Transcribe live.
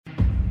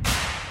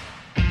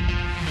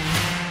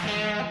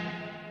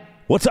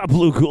What's up,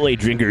 Blue Kool-Aid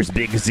drinkers?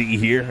 Big Z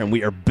here, and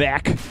we are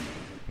back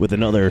with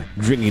another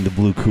Drinking the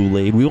Blue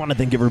Kool-Aid. We want to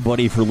thank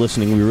everybody for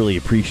listening. We really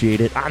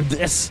appreciate it. On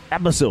this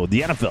episode,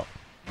 the NFL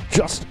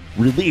just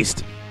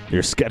released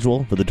their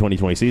schedule for the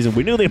 2020 season.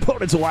 We knew the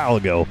opponents a while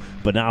ago,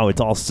 but now it's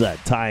all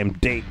set. Time,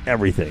 date,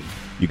 everything.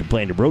 You can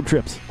plan your road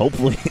trips.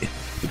 Hopefully,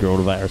 the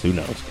coronavirus, who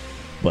knows.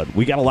 But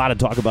we got a lot to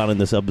talk about in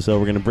this episode.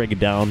 We're going to break it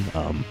down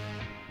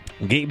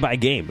game by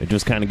game and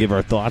just kind of give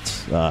our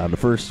thoughts on the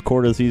first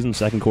quarter of the season,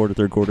 second quarter,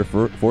 third quarter,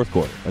 fourth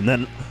quarter, and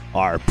then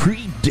our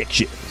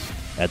predictions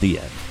at the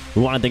end.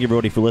 We want to thank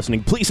everybody for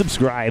listening. Please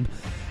subscribe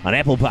on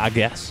Apple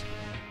Podcasts.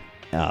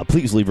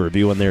 Please leave a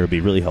review on there. It would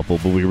be really helpful,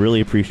 but we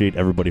really appreciate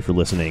everybody for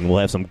listening. We'll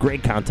have some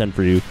great content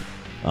for you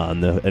in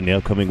the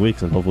upcoming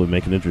weeks and hopefully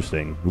make it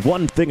interesting.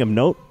 One thing of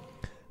note,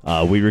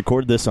 we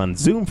recorded this on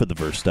Zoom for the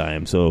first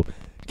time, so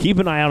keep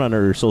an eye out on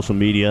our social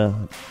media,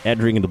 at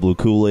Drinking the Blue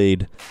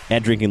Kool-Aid,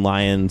 at Drinking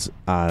Lions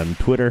on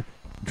Twitter,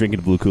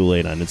 Drinking the Blue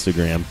Kool-Aid on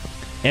Instagram,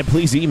 and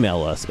please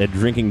email us at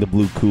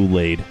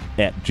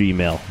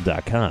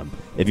drinkingthebluekool-aid@gmail.com.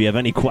 If you have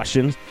any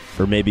questions,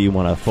 or maybe you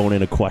want to phone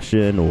in a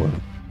question or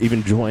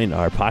even join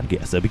our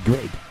podcast, that'd be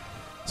great.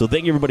 So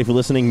thank you, everybody, for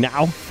listening.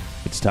 Now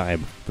it's time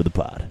for the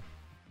pod.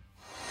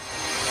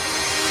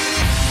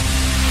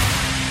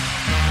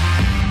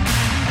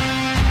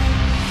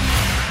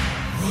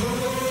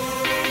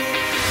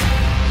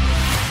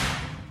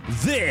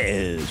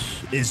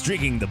 This is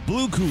Drinking the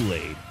Blue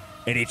Kool-Aid,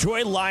 a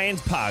Detroit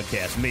Lions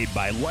podcast made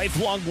by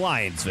lifelong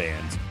Lions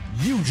fans.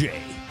 UJ.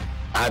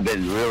 I've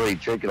been really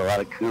drinking a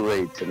lot of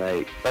Kool-Aid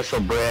tonight.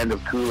 Special brand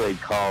of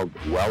Kool-Aid called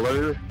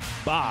Weller.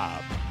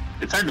 Bob.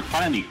 It's hard to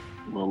find any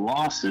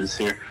losses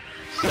here.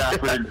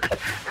 Stafford,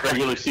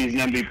 regular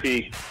season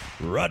MVP.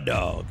 Rud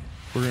Dog.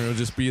 We're going to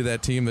just be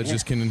that team that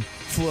just can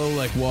flow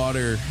like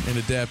water and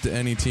adapt to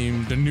any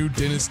team. The new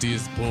dynasty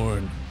is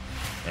born.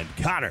 And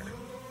Connor.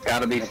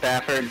 Got to be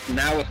Stafford.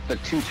 Now with the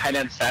two tight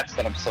end sets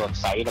that I'm so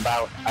excited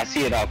about, I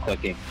see it all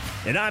clicking.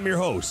 And I'm your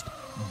host,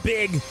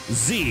 Big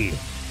Z.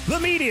 The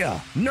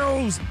media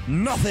knows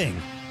nothing.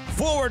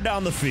 Forward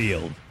down the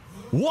field.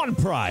 One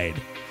pride.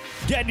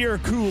 Get your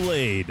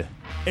Kool-Aid.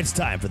 It's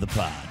time for the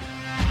pod.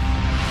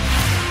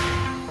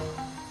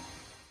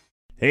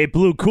 Hey,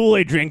 Blue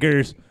Kool-Aid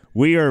drinkers.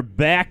 We are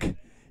back.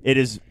 It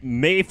is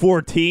May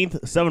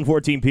 14th,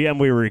 7:14 p.m.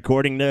 We were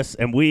recording this,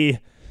 and we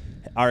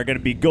are going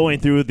to be going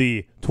through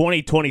the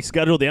 2020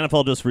 schedule. The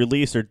NFL just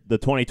released the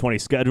 2020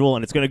 schedule,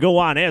 and it's going to go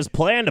on as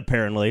planned,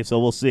 apparently, so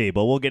we'll see.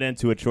 But we'll get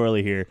into it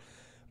shortly here.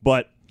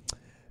 But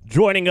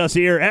joining us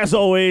here, as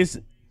always,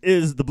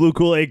 is the Blue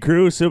Kool-Aid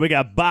crew. So we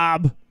got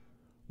Bob,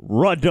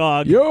 Rud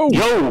Dog, Yo!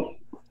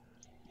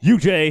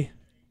 UJ,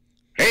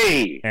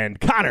 Hey! and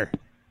Connor.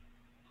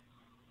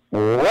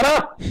 What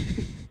up?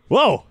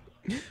 Whoa.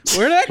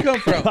 Where'd that come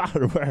from? I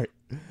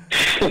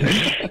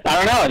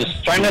don't know.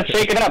 Just trying to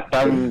shake it up.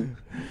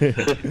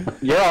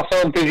 You're all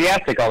so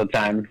enthusiastic all the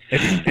time.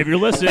 If you're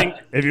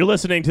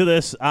listening to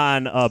this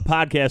on a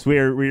podcast,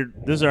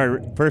 this is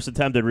our first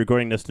attempt at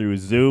recording this through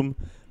Zoom.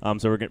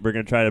 So we're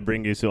gonna try to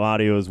bring you some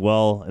audio as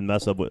well and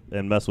mess with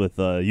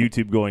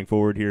YouTube going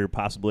forward here,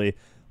 possibly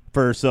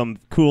for some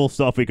cool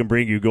stuff we can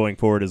bring you going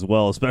forward as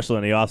well, especially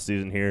in the off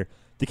season here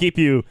to keep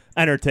you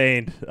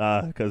entertained.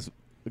 Because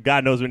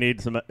God knows we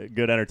need some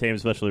good entertainment,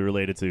 especially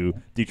related to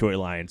Detroit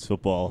Lions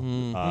football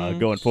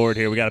going forward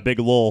here. We got a big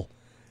lull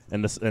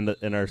in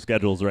our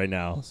schedules right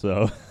now,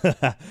 so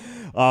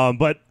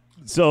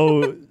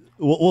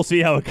we'll see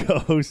how it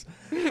goes.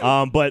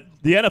 But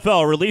the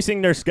NFL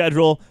releasing their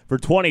schedule for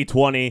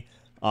 2020.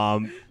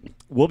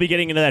 We'll be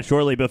getting into that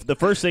shortly. But the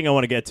first thing I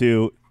want to get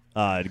to,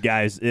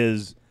 guys,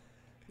 is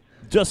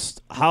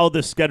just how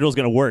this schedule is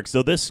going to work.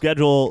 So this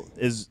schedule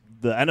is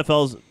the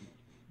NFL's.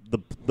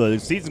 The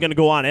season's going to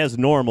go on as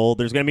normal.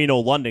 There's going to be no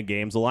London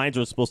games. The Lions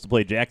are supposed to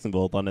play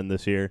Jacksonville at London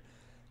this year.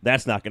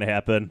 That's not going to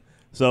happen.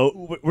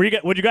 So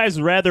would you guys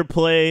rather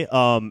play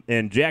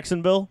in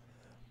Jacksonville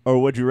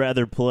or would you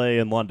rather play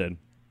in London?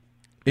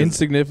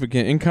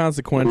 Insignificant,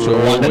 inconsequential,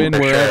 London win for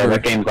wherever. Sure.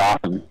 That game's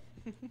awesome.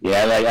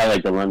 Yeah, I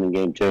like the London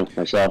game too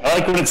myself. I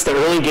like when it's the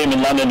early game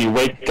in London. You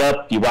wake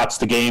up, you watch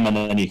the game, and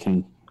then you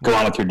can go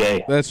on with your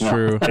day. That's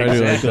true. I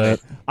do like that.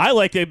 I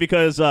like it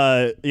because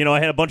I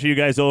had a bunch of you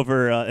guys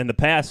over in the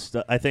past.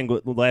 I think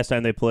the last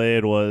time they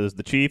played was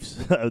the Chiefs.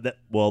 that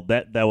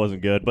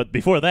wasn't good. But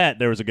before that,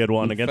 there was a good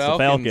one against the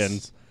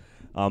Falcons.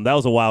 That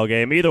was a wild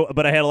game.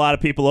 But I had a lot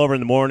of people over in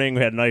the morning.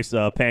 We had a nice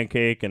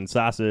pancake and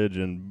sausage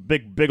and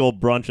big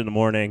old brunch in the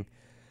morning.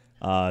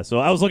 So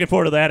I was looking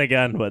forward to that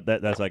again, but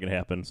that's not going to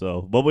happen.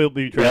 So, but we'll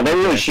be trying. Yeah, they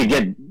really should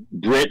get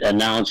Brit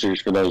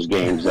announcers for those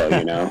games, though.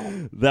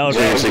 That was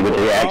seriously with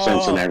the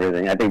accents and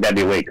everything. I think that'd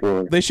be way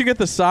cooler. They should get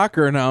the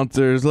soccer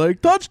announcers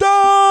like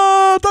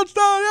touchdown,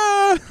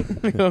 yeah,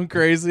 going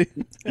crazy.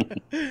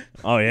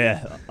 Oh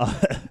yeah.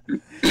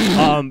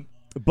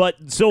 But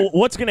so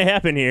what's going to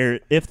happen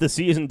here if the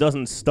season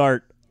doesn't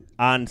start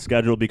on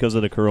schedule because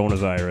of the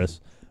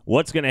coronavirus?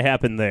 What's going to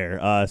happen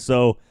there?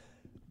 So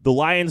the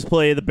Lions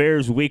play the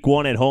Bears week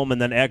 1 at home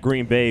and then at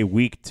Green Bay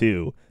week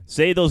 2.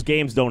 Say those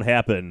games don't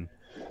happen,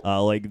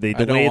 like they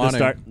delay the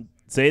start.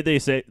 say they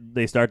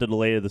start to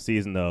delay the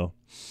season though.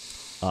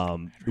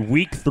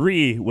 Week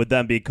 3 would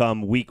then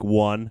become week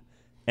 1,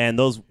 and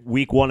those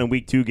week 1 and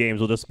week 2 games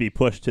will just be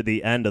pushed to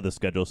the end of the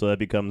schedule. So that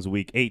becomes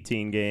week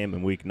 18 game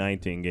and week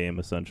 19 game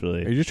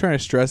essentially. Are you just trying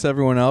to stress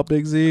everyone out,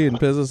 Big Z, and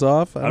piss us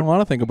off? I don't want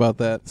to think about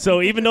that.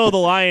 So even though the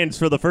Lions,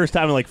 for the first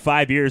time in like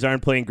 5 years,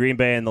 aren't playing Green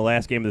Bay in the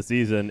last game of the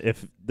season,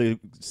 if the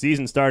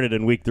season started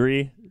in week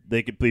 3,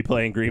 they could be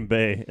playing Green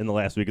Bay in the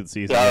last week of the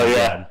season. Oh,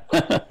 yeah.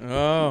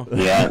 Oh.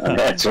 Yeah,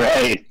 that's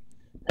right.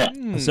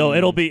 So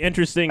it'll be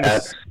interesting.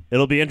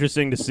 It'll be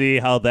interesting to see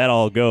how that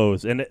all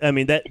goes. And I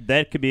mean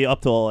that could be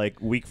up till like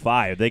week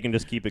 5. They can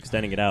just keep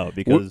extending it out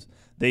because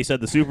they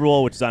said the Super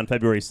Bowl, which is on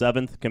February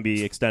 7th, can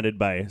be extended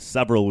by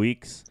several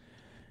weeks.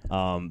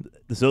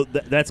 So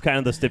that's kind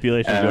of the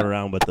stipulation going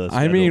around with the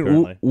schedule. I mean,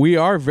 currently. we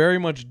are very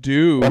much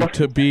due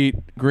to beat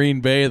Green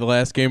Bay the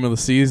last game of the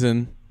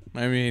season.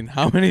 I mean,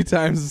 how many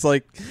times it's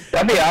like...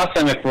 That'd be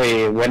awesome if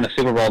we win the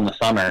Super Bowl in the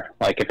summer,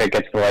 like if it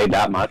gets delayed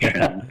that much.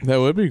 That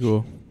would be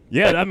cool.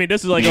 Yeah, I mean,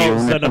 this is like all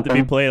set up to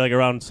be played like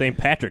around St.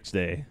 Patrick's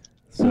Day.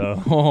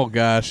 So, Oh,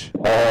 gosh.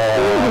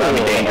 That'd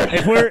be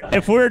dangerous.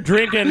 if we're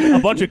drinking a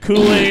bunch of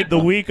Kool-Aid the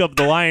week of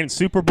the Lions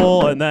Super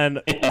Bowl and then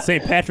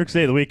St. Patrick's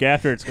Day the week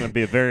after, it's going to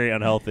be a very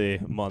unhealthy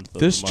month.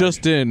 This March.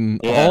 just in.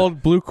 Yeah. All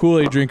blue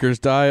Kool-Aid drinkers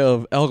die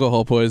of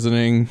alcohol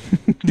poisoning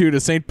due to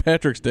St.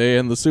 Patrick's Day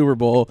and the Super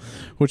Bowl,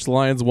 which the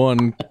Lions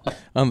won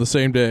on the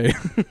same day.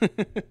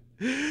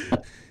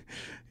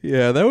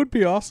 Yeah, that would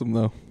be awesome,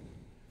 though.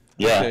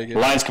 Yeah, Take it. the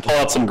Lions could pull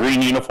out some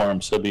green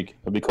uniforms. That'd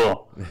be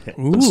cool.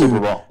 Ooh, Super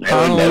Bowl.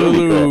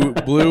 Honolulu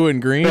blue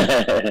and green.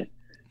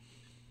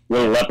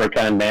 Little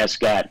leprechaun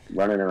mascot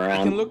running It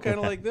around. can look kind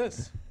of like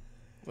this.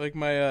 Like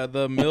my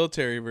the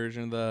military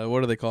version, the what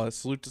do they call it?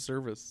 Salute to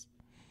service.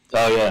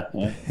 Oh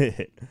yeah.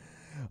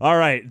 All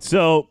right,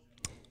 so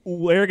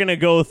we're going to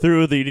go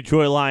through the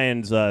Detroit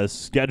Lions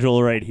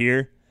schedule right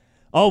here.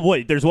 Oh,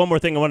 wait, there's one more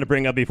thing I wanted to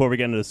bring up before we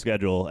get into the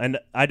schedule, and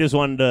I just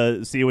wanted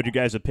to see what your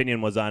guys'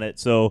 opinion was on it.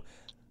 So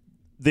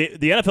the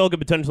NFL could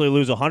potentially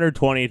lose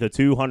 $120 to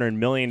 $200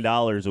 million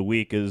a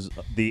week is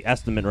the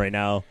estimate right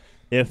now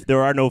if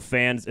there are no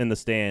fans in the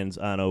stands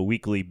on a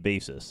weekly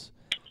basis.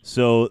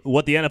 So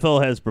what the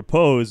NFL has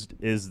proposed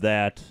is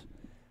that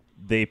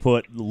they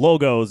put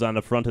logos on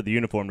the front of the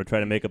uniform to try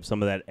to make up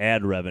some of that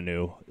ad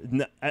revenue.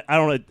 I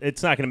don't know.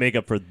 It's not going to make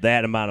up for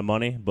that amount of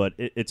money, but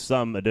it's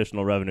some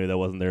additional revenue that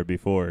wasn't there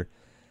before.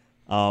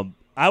 I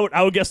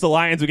would guess the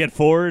Lions would get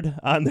forward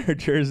on their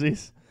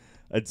jerseys.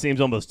 It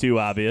seems almost too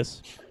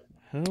obvious.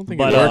 I don't think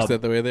But, it works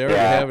that way. They already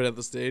yeah. have it at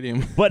the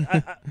stadium. But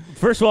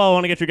first of all, I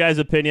want to get your guys'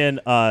 opinion.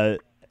 And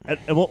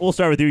we'll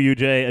start with you,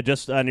 UJ.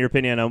 Just on your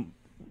opinion,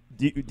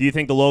 do you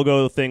think the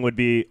logo thing would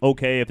be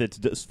okay if it's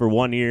just for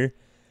 1 year?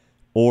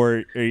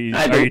 Or are you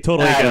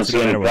totally I don't against it see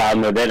no any matter what?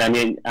 problem with it. I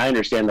mean, I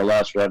understand the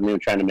lost revenue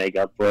trying to make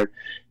up for it.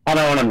 I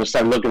don't want them to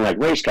start looking like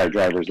race car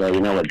drivers, though,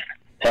 with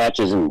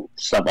patches and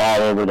stuff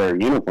all over their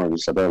uniforms and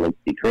stuff. That would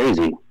be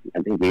crazy.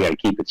 I think we got to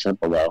keep it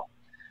simple, though.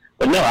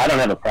 But no, I don't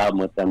have a problem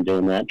with them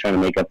doing that, trying to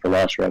make up for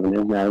lost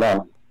revenue. Not at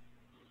all.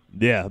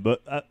 Yeah,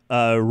 but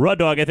Rud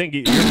Dog, I think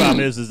your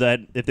problem is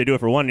that if they do it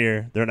for 1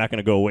 year, they're not going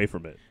to go away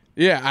from it.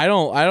 Yeah, I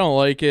don't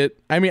like it.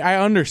 I mean, I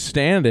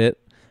understand it.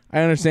 I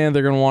understand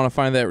they're going to want to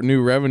find that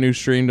new revenue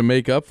stream to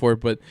make up for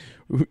it, but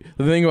the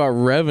thing about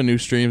revenue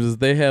streams is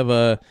they have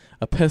a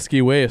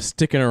pesky way of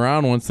sticking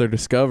around once they're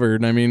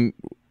discovered. I mean,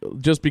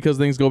 just because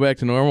things go back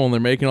to normal and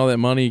they're making all that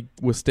money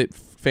with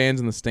fans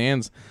in the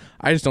stands,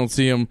 I just don't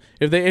see them.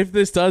 If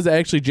this does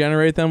actually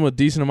generate them a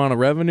decent amount of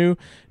revenue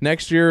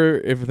next year,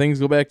 if things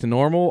go back to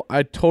normal,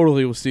 I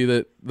totally will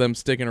see them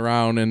sticking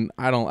around, and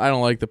I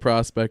don't like the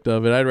prospect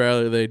of it. I'd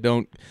rather they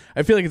don't.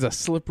 I feel like it's a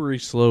slippery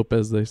slope,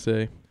 as they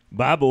say.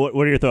 Bob, what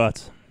are your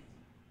thoughts?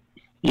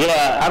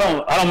 Yeah, I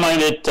don't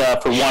mind it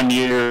for 1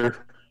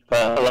 year.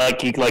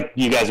 Like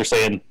you guys are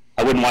saying,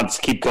 I wouldn't want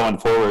to keep going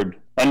forward.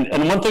 And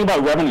one thing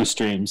about revenue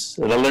streams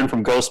that I learned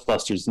from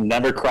Ghostbusters: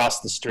 never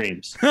cross the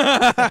streams.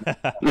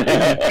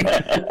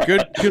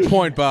 Good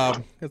point,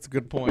 Bob. That's a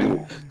good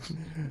point.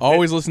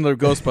 Always listen to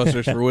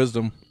Ghostbusters for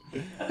wisdom.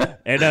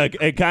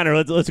 And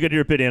Connor, let's get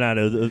your opinion on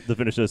it to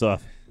finish this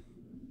off.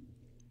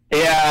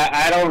 Yeah,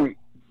 I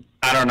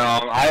don't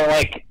know.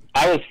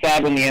 I was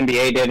sad when the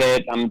NBA did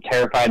it. I'm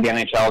terrified the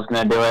NHL is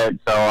going to do it.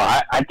 So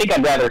I think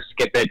I'd rather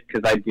skip it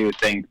because I do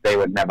think they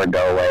would never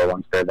go away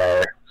once they're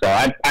there. So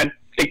I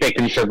think they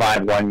can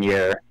survive 1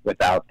 year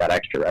without that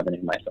extra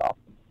revenue myself.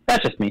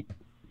 That's just me.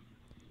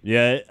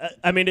 Yeah,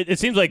 I mean, it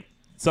seems like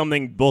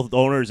something both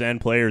owners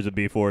and players would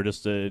be for,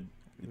 just to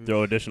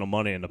throw additional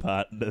money in the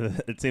pot.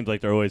 It seems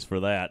like they're always for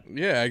that.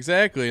 Yeah,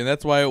 exactly, and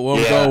that's why it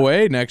won't go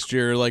away next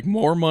year. Like,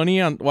 more money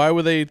on. Why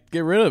would they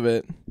get rid of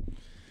it?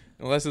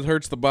 Unless it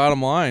hurts the bottom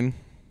line.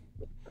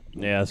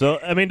 Yeah, so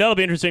I mean that'll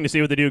be interesting to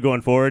see what they do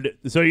going forward.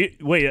 So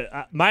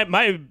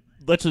my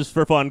let's just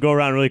for fun go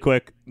around really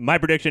quick. My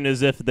prediction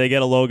is if they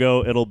get a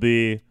logo, it'll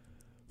be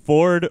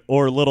Ford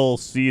or Little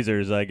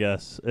Caesars, I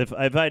guess. If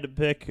I had to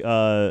pick,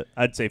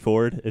 I'd say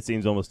Ford. It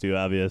seems almost too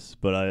obvious,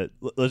 but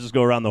let's just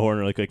go around the horn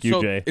really quick.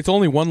 So UJ. it's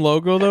only one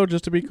logo, though,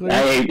 just to be clear?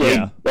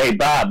 Hey,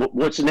 Bob,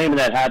 what's the name of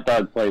that hot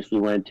dog place we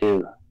went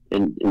to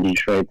in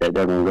Detroit that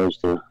everyone goes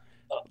to?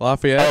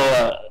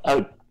 Lafayette?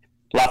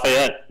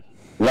 Lafayette.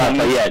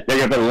 Lafayette. They're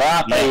going to put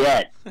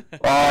Lafayette. Oh,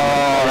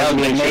 that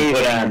would be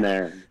amazing on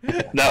there.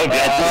 No,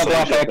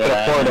 Lafayette could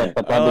afford it,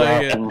 but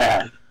that'd be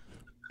awesome.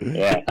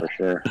 Yeah, for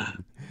sure.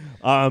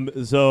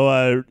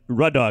 So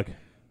Red Dog.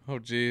 Oh,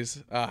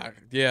 geez.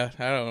 Yeah,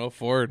 I don't know.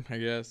 Ford, I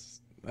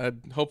guess.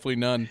 Hopefully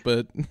none,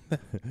 but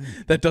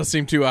that does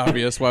seem too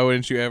obvious. Why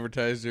wouldn't you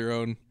advertise your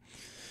own?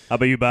 How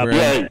about you, Bob?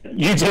 Yeah,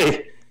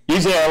 UJ,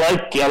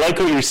 I like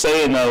what you're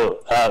saying though.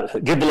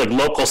 Give like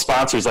local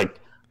sponsors like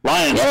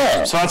Lions,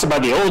 sponsored by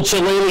the Old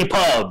Shillelagh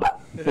Pub.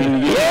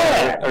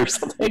 Yeah, or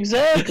something.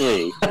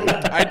 Exactly.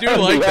 I do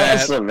like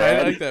that. Awesome, I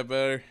man. like that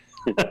better.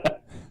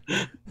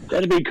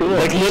 That'd be cool.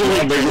 Like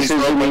literally, there's just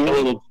like a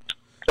little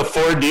the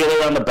Ford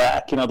dealer on the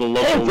back. You know, the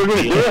local. Hey, if we're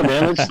gonna do it,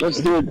 man. Let's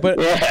do it. But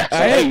yeah,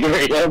 I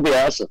agree. That'd be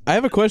awesome. I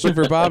have a question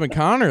for Bob and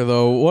Connor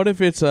though. What if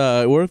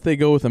they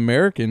go with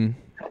American?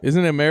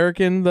 Isn't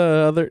American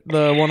the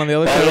one on the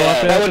other side of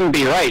That Lafayette? wouldn't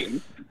be right.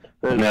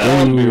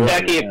 No,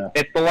 Jackie,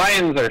 if the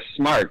Lions are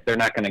smart, they're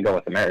not going to go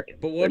with American.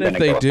 But what They're if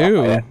gonna they go with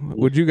do? Lafayette.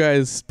 Would you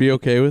guys be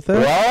okay with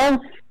that?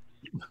 Well,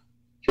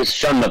 just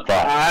shun the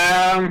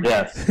thought.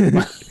 yes.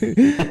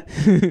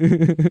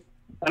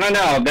 I don't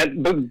know. But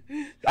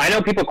I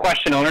know people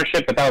question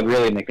ownership, but that would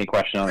really make me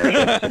question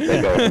ownership if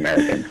they go with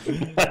American.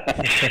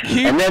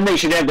 And then they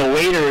should have the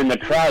waiter in the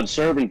crowd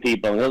serving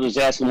people. He'll just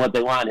ask them what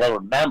they want. He'll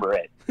remember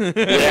it.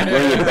 Yeah,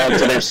 bring it back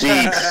to their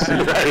seats.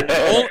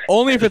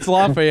 Only if it's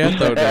Lafayette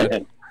though,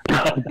 dude.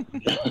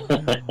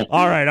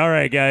 All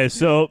right, guys.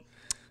 So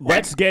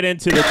let's get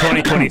into the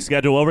 2020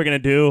 schedule. What we're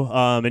going to do,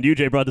 and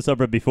UJ brought this up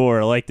right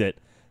before. I liked it.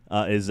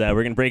 Is that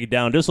we're going to break it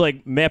down just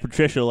like Matt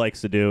Patricia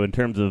likes to do in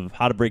terms of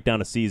how to break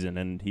down a season,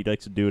 and he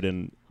likes to do it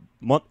in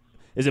month.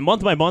 Is it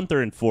month by month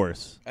or in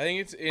force? I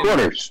think it's in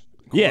Quarters.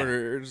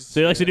 Yeah.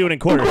 So he likes to do it in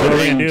quarters. So what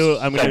we're going to do,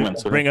 I'm going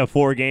Segments, to bring up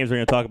 4 games. We're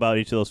going to talk about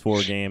each of those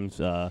 4 games.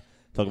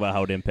 Talk about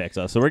how it impacts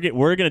us. So we're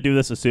going to do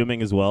this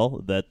assuming as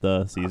well that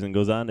the season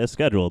goes on as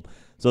scheduled.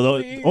 So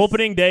the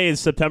opening day is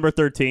September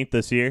 13th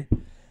this year,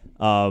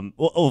 for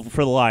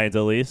the Lions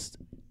at least,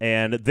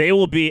 and they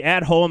will be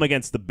at home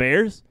against the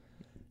Bears.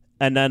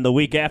 And then the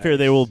week after,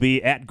 they will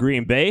be at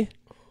Green Bay.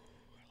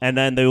 And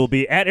then they will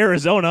be at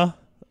Arizona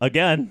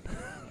again.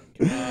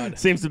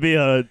 Seems to be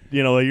a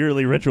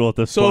yearly ritual at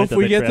this point. So if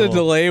we get the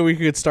delay, we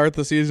could start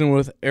the season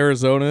with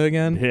Arizona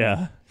again.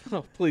 Yeah.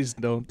 Oh, please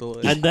don't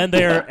delay. And then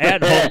they're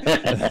at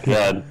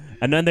home.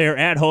 And then they are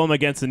at home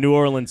against the New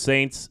Orleans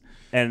Saints.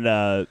 And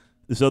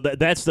so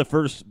that's the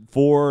first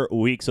 4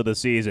 weeks of the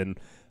season.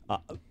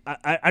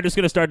 I'm just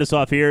going to start this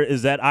off here.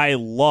 Is that I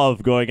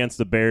love going against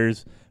the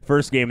Bears.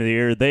 First game of the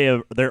year,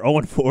 they're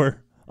 0-4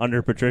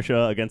 under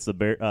Patricia against the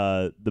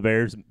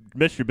Bears.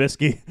 Mitch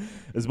Trubisky,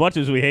 as much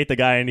as we hate the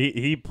guy, and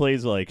he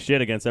plays like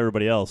shit against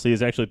everybody else.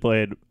 He's actually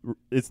played.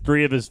 It's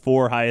 3 of his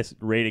 4 highest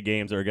rated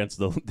games are against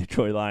the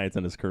Detroit Lions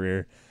in his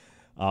career.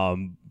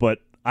 But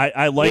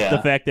I like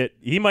the fact that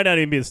he might not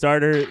even be the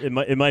starter.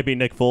 It might be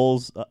Nick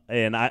Foles,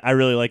 and I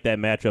really like that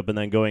matchup. And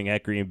then going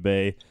at Green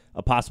Bay,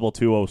 a possible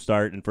 2-0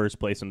 start in first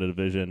place in the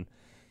division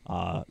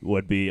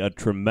would be a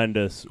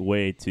tremendous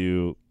way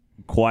to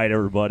quiet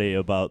everybody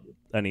about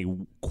any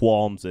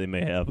qualms they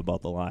may have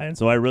about the Lions.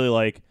 So I really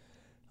like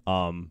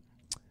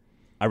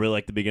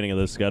the beginning of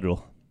this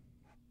schedule.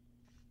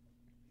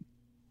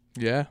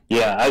 Yeah.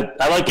 Yeah,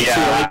 I like it too.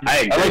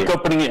 I like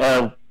opening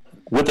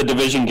with a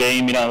division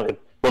game.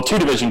 2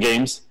 division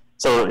games.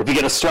 So if you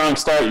get a strong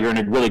start, you're in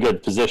a really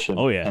good position.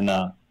 Oh yeah, and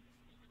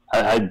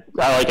I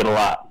like it a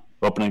lot.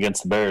 Opening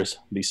against the Bears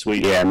would be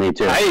sweet. Yeah, me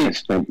too. I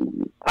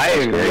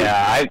agree.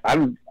 Yeah,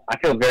 I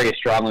feel very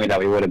strongly that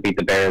we would have beat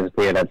the Bears if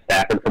we had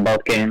Stafford for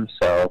both games.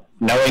 So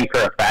knowing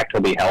for a fact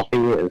he'll be healthy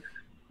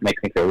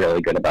makes me feel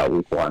really good about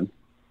Week 1.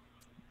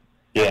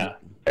 Yeah.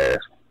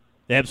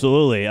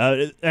 Absolutely.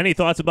 Any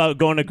thoughts about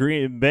going to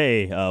Green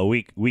Bay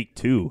week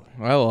 2?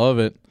 I love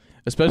it,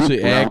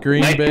 especially at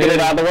Green Nice to Bay. get it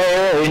out of the way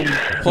early.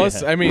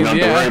 Plus, I mean, You don't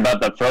have to worry yeah, about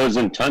the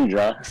frozen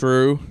tundra.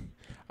 true.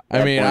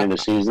 I mean, point in the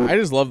season. I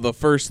just love the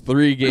first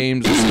 3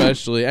 games,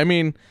 especially. I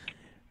mean,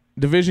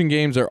 division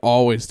games are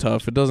always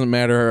tough. It doesn't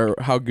matter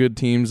how good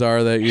teams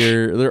are that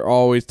year; they're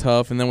always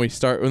tough. And then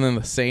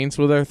the Saints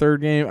with our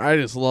 3rd game. I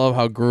just love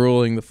how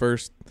grueling the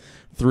first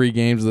 3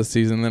 games of the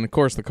season. And then, of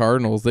course, the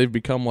Cardinals. They've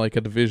become like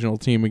a divisional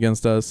team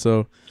against us.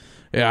 So,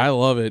 yeah, I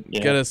love it.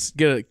 Yeah.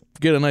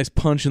 Get a nice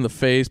punch in the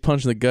face,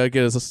 punch in the gut,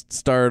 get us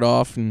started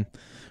off, and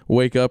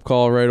wake up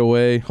call right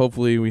away.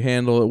 Hopefully, we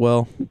handle it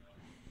well.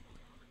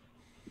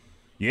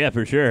 Yeah,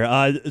 for sure.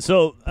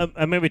 So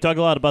I mean, we talk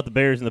a lot about the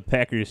Bears and the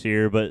Packers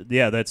here, but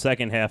yeah, that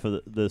second half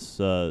of this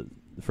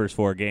first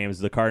 4 games,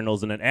 the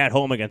Cardinals, and then at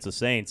home against the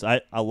Saints. I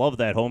love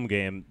that home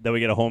game. That we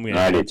get a home game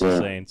against the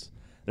Saints.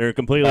 They're a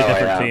completely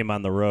different team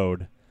on the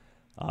road.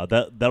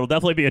 That'll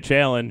definitely be a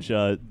challenge.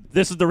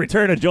 This is the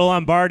return of Joe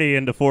Lombardi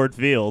into Ford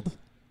Field.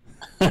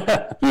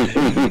 A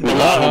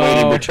lot of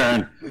waiting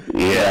return.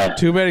 Yeah.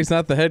 Too bad he's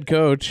not the head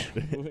coach.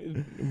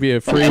 It'd be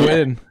a free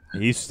win.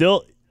 He's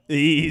still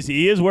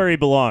he is where he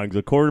belongs,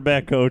 a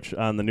quarterback coach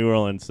on the New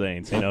Orleans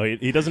Saints. You know,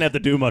 he doesn't have to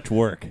do much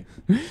work.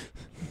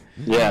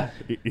 Yeah,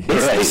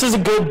 this is a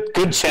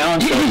good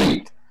challenge, I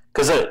think,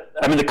 because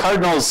I mean the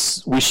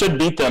Cardinals, we should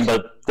beat them,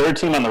 but they're a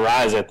team on the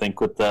rise, I think,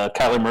 with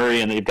Kyler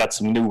Murray, and they've got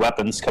some new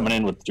weapons coming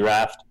in with the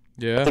draft.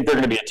 Yeah, I think they're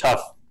going to be a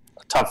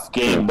tough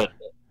game, but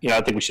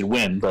I think we should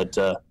win. But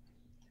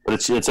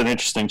it's an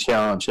interesting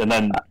challenge, and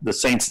then the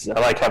Saints, I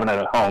like having it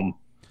at home.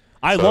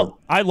 I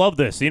love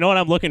this. You know what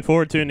I'm looking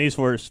forward to in these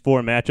first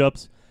four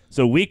matchups?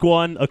 So week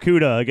 1,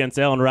 Okudah against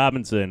Allen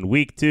Robinson.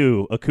 Week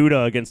 2,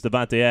 Okudah against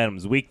Devontae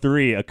Adams. Week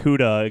 3,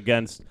 Okudah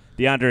against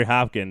DeAndre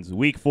Hopkins.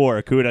 Week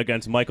 4, Okudah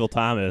against Michael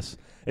Thomas.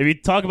 If you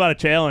talk about a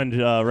challenge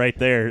right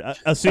there,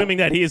 assuming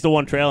that he is the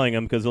one trailing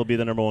him because he'll be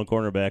the number 1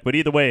 cornerback. But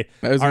either way,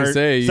 our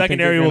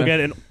secondary will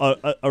get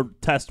a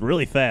test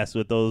really fast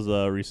with those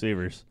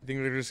receivers. You think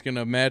they're just going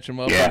to match him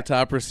up with the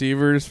top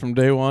receivers from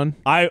day one?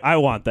 I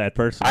want that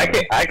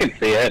personally. I can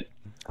see it.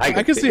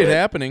 I can see it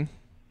happening.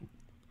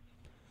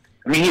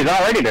 I mean, he's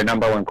already their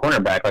number 1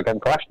 cornerback, like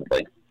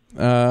unquestionably.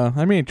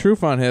 I mean,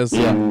 Trufant has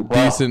some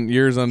decent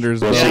years under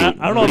his belt. Yeah,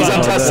 I don't know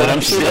about that.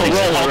 I'm sure he'll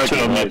roll up to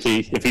him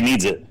if he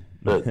needs it.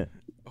 But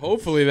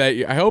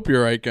hopefully I hope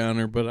you're right,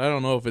 Connor, but I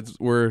don't know if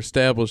we're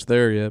established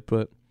there yet.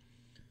 But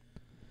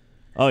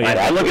oh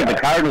yeah, I look at the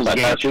Cardinals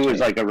game too as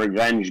like a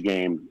revenge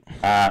game.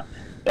 That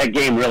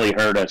game really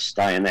hurt us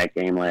in that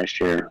game last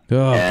year.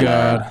 Oh and,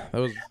 God, that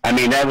was. I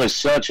mean, that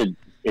was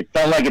it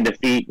felt like a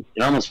defeat.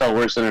 It almost felt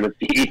worse than a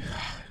defeat.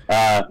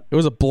 It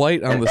was a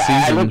blight on the season.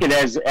 I look at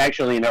it as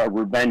actually a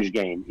revenge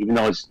game, even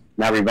though it's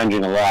not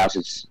revenging a loss.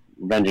 It's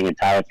revenging a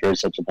tie if there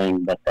is such a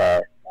thing. But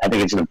I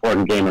think it's an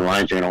important game, and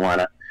Lions are going to want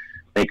to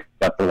make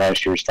up for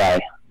last year's tie.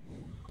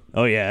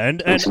 Oh yeah,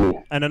 and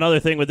another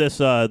thing with this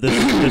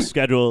this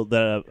schedule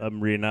that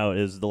I'm reading out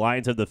is the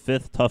Lions have the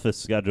 5th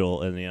toughest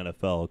schedule in the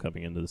NFL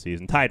coming into the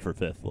season, tied for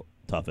 5th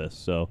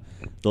toughest. So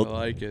I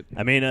like it.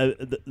 I mean,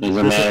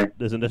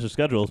 this initial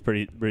schedule is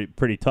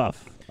pretty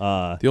tough.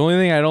 The only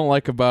thing I don't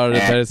like about it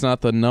is that it's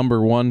not the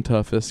number 1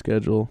 toughest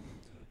schedule.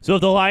 So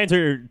if the Lions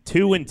are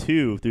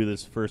 2-2 through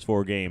this first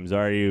 4 games,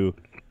 are you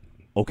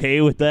okay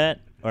with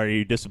that? Are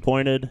you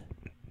disappointed?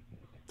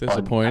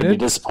 Disappointed? I'd be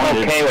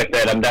disappointed. Okay with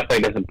it. I'm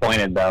definitely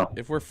disappointed, though.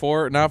 If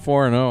we're not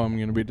 4-0, I'm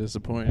going to be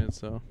disappointed.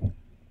 So, all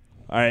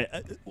right.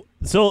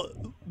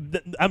 So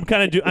I'm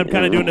kind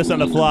of doing this on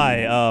the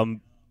fly.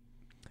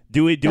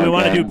 Do we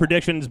want to do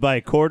predictions by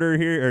quarter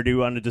here, or do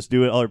we want to just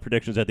do all our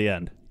predictions at the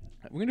end?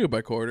 We can do it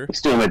by quarter. Let's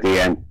do them at the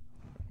end.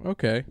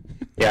 Okay.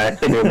 Yeah, I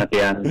think do them at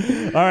the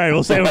end. All right,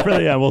 we'll save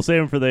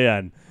them for the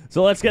end.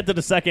 So let's get to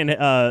the second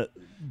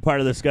part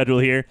of the schedule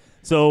here.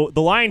 So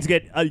the Lions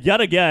get yet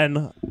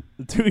again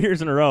 2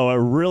 years in a row a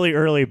really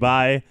early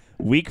bye,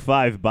 week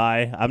 5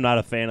 bye. I'm not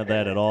a fan of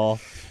that at all.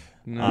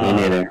 No. Me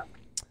neither.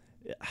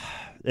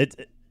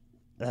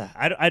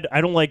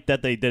 I don't like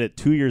that they did it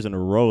 2 years in a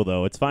row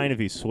though. It's fine if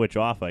you switch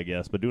off, I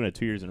guess, but doing it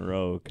 2 years in a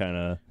row kind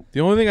of.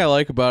 The only thing I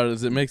like about it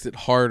is it makes it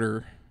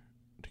harder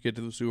to get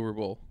to the Super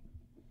Bowl.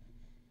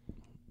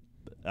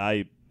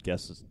 I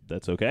guess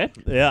that's okay.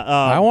 Yeah.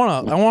 I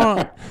want I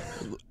want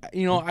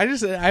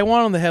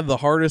them to have the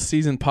hardest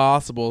season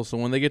possible, so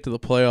when they get to the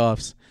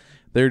playoffs,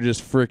 they're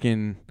just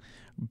freaking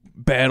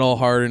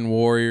battle-hardened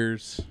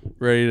warriors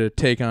ready to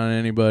take on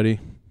anybody.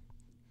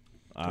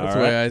 That's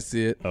the way I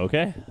see it.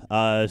 Okay.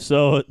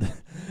 So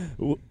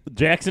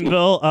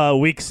Jacksonville,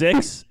 week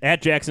 6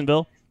 at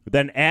Jacksonville,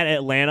 then at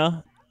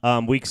Atlanta,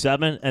 week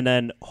 7, and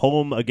then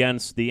home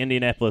against the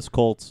Indianapolis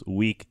Colts,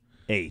 week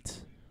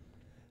 8.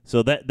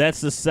 So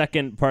that's the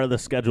second part of the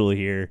schedule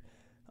here.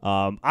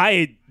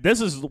 This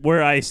is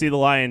where I see the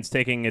Lions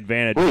taking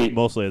advantage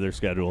mostly of their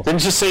schedule.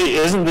 Did you say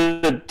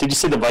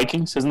the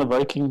Vikings? Isn't the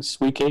Vikings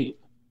week 8?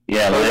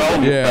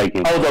 Yeah.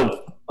 Vikings.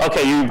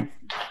 Okay,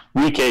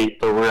 week 8,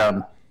 but we're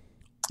on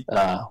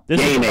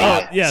game 8.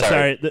 Oh, yeah,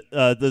 sorry.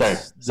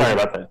 Sorry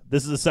about that.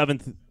 This is the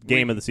 7th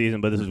game of the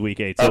season, but this is week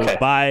 8. So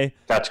by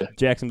Gotcha.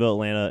 Jacksonville,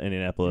 Atlanta,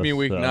 Indianapolis. You mean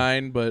week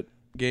 9, but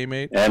game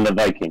 8? And the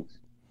Vikings.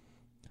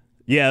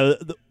 Yeah,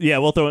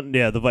 we'll throw in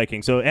the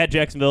Vikings. So at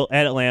Jacksonville,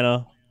 at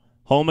Atlanta,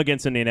 home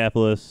against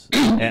Indianapolis,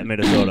 at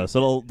Minnesota.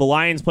 So the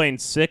Lions playing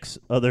 6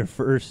 of their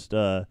first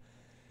are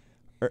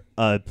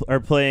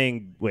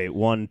playing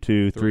 1,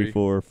 2, 3,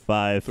 4,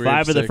 5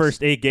 of the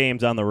first 8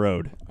 games on the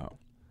road.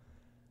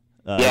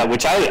 Oh.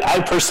 Which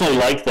I personally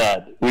like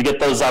that. We get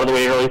those out of the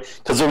way early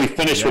because then we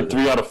finish with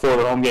 3 out of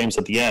 4 home games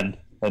at the end.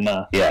 And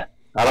I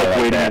like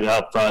waiting it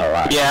up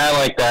front. Yeah, I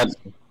like that.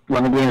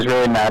 When the games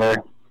really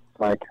matter,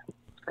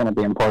 it's going to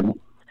be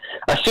important.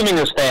 Assuming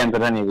there's fans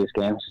at any of these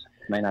games,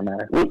 it may not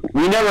matter.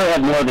 We never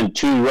have more than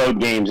 2 road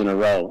games in a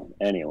row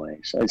anyway,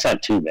 so it's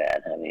not too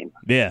bad. I mean,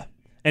 yeah.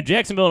 And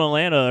Jacksonville and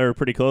Atlanta are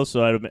pretty close,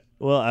 so I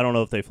don't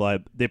know if they fly.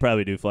 They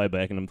probably do fly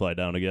back and then fly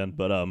down again,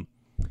 but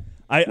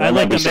I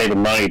like them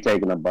saving money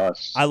taking a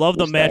bus. I love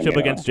the matchup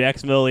against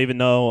Jacksonville, even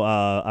though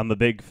I'm a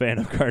big fan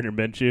of Gardner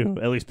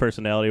Minshew, at least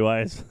personality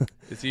wise.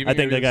 I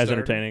think that guy's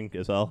entertaining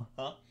as well.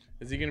 Huh?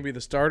 Is he going to be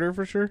the starter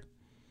for sure?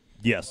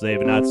 Yes, they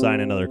have not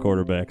signed another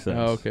quarterback since.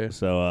 Oh, okay.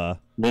 So,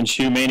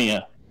 Minshew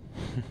mania.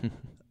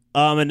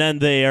 and then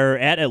they are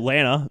at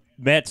Atlanta.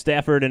 Matt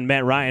Stafford and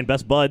Matt Ryan,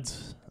 best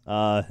buds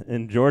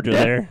in Georgia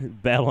there,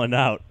 battling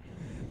out.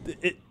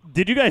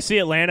 Did you guys see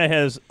Atlanta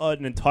has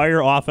an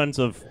entire offense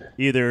of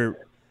either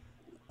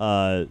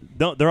no,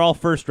 they're all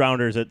first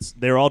rounders.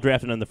 They're all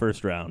drafted in the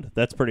first round.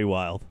 That's pretty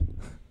wild.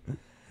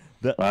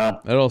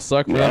 Wow. It'll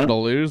suck for them to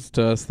lose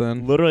to us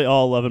then. Literally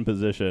all 11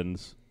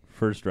 positions,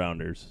 first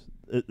rounders.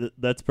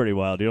 That's pretty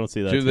wild. You don't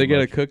see that. Should they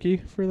get a cookie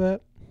for that?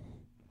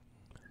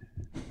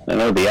 I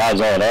know the odds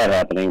are of that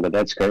happening, but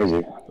that's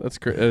crazy.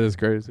 It is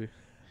crazy.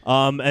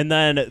 And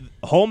then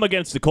home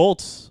against the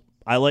Colts.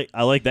 I like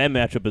that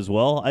matchup as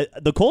well.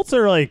 The Colts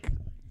are like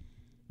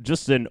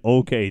just an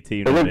okay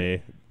team to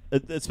me,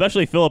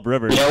 especially Phillip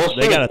Rivers. Yeah,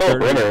 they got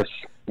a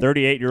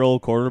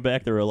 38-year-old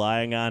quarterback they're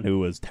relying on who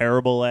was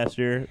terrible last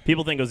year.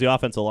 People think it was the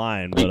offensive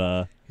line,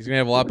 but He's gonna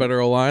have a lot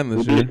better O-line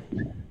this year.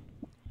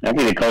 I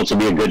think the Colts will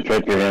be a good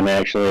fit for him,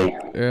 actually.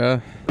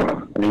 Yeah.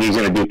 I think he's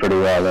going to do pretty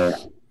well there.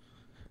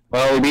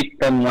 Well, we beat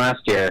them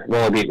last year.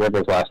 Well, we beat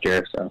Rivers last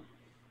year, so.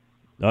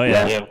 oh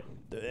yeah. Yeah.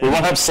 We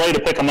won't have Slay to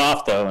pick him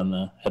off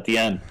though at the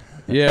end.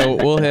 Yeah,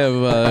 we'll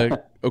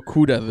have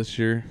Okuda this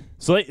year.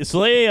 Slay,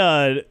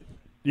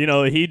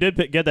 he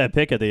did get that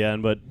pick at the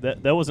end, but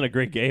that wasn't a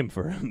great game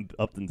for him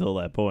up until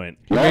that point.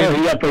 No,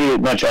 he got pretty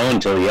much owned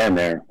until the end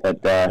there.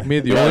 But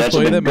Made the only that's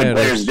play what that good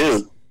matters. players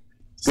do.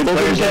 Still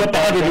didn't get up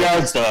 100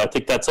 yards though. I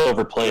think that's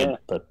overplayed,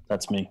 but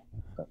that's me.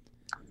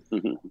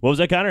 What was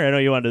that, Connor? I know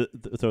you wanted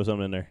to throw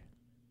something in there.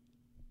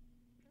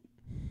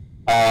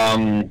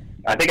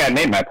 I think I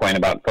made my point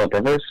about Phillip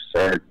Rivers.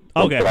 Or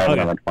Okay, did I have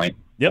okay. another point?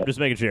 Yep, just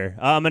making sure.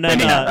 And then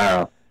Maybe not. I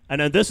don't know.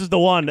 and then this is the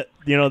one.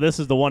 This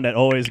is the one that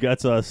always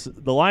gets us.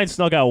 The Lions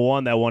snuck out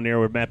one that one year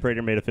where Matt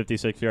Prater made a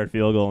 56-yard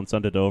field goal and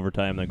sent it to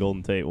overtime. Then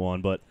Golden Tate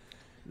won, but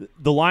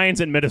the Lions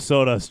in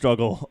Minnesota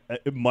struggle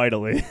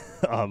mightily.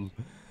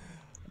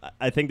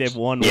 I think they've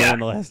won one in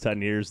the last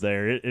 10 years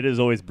there. It is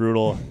always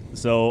brutal.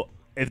 So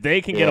if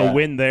they can get a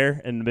win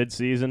there in the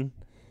midseason,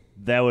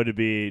 that would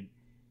be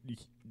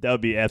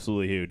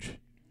absolutely huge.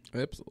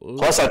 Absolutely.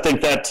 Plus, I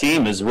think that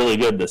team is really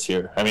good this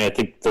year. I mean, I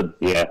think the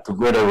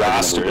Ritter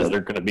roster is they're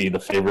going to be the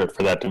favorite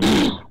for that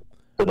division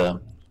for the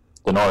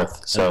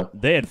North. So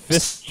They had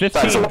 15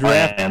 that's the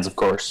draft Lions, of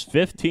course.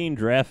 15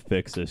 draft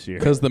picks this year.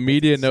 Because the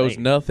media That's knows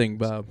insane. nothing,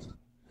 Bob.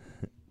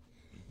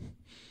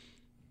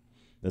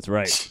 That's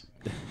right.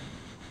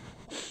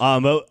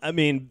 I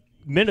mean,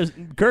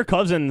 Kirk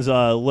Cousins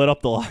lit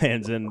up the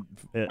Lions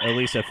at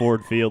least at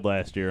Ford Field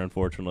last year.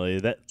 Unfortunately,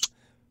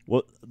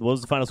 what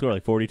was the final score?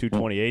 Like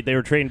 42-28. They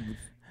were trading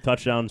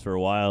touchdowns for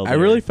a while. I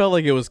really felt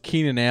like it was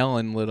Keenan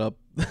Allen lit up.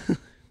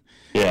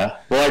 Yeah.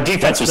 Well, our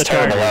defense was the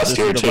terrible Chargers. last This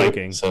year is the too.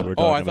 Vikings So. we're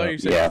Oh, I talking thought about. you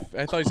said.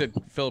 I thought you said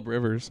Phillip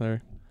Rivers.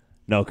 Sorry.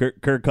 No,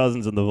 Kirk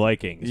Cousins and the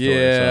Vikings.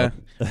 Yeah,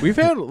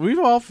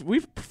 So.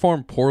 we've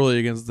performed poorly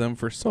against them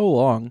for so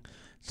long.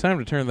 It's time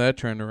to turn that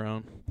trend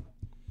around.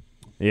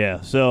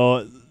 Yeah.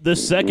 So the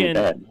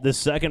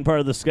second part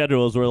of the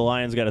schedule is where the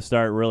Lions got to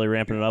start really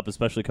ramping it up,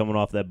 especially coming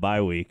off that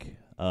bye week.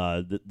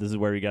 This is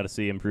where we got to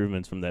see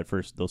improvements from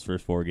those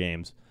first 4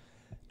 games.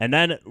 And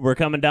then we're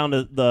coming down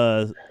to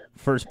the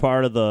first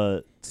part of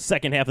the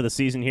second half of the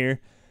season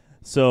here.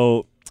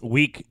 So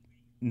week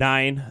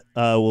 9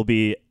 will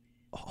be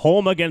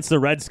home against the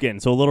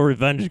Redskins, so a little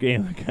revenge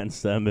game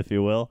against them, if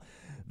you will.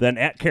 Then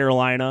at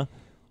Carolina,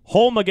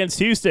 home against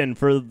Houston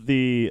for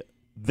the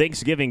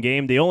Thanksgiving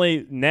game, the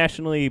only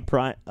nationally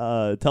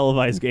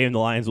televised game the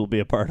Lions will be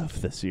a part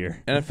of this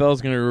year. NFL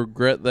is going to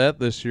regret that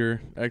this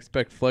year. I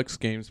expect flex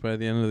games by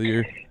the end of the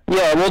year.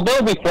 Yeah, well,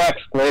 they'll be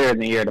flexed later in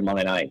the year to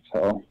Monday night,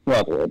 so we'll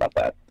have to worry about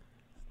that.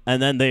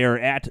 And then they are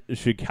at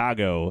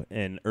Chicago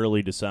in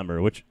early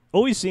December, which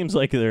always seems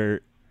like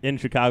they're in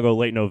Chicago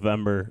late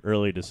November,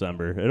 early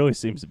December. It always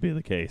seems to be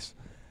the case.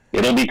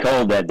 It'll be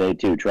cold that day,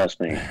 too, trust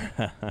me.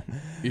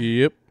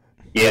 Yep.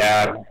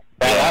 Yeah,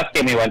 that last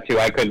game we went to,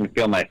 I couldn't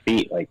feel my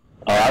feet. Like,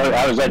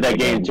 I was at that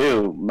game,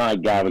 too. My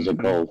God, was it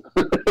cold.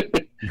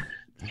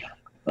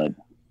 But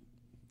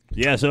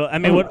Yeah, so, I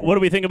mean, what do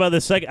we think about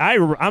this second?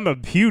 I'm a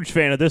huge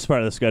fan of this part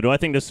of the schedule. I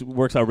think this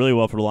works out really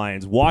well for the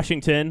Lions.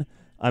 Washington,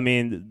 I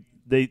mean,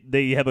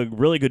 they have a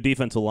really good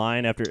defensive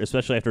line,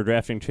 especially after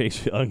drafting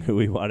Chase Young, who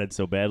we wanted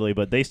so badly.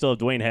 But they still have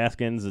Dwayne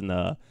Haskins,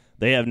 and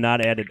they have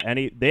not added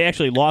any. They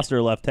actually lost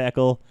their left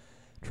tackle,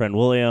 Trent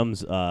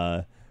Williams.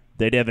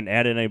 They haven't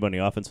added anybody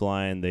on the offensive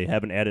line. They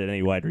haven't added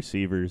any wide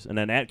receivers. And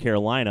then at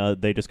Carolina,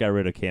 they just got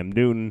rid of Cam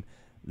Newton.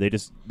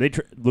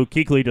 Luke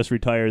Kuechly just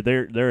retired.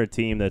 They're a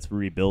team that's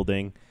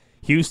rebuilding.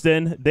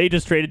 Houston, they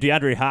just traded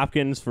DeAndre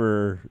Hopkins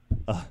for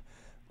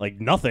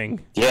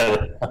nothing. Yeah,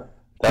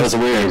 that was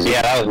weird.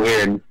 yeah, that was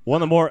weird.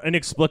 One of the more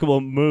inexplicable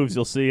moves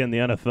you'll see in the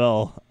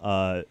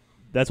NFL.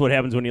 That's what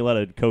happens when you let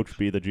a coach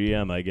be the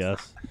GM, I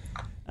guess.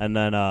 And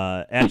then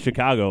at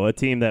Chicago, a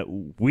team that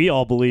we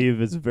all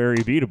believe is very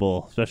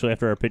beatable, especially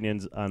after our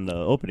opinions on the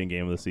opening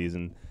game of the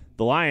season.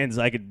 The Lions,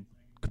 I could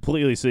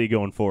completely see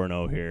going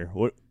 4-0 here.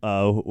 What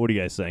do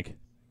you guys think?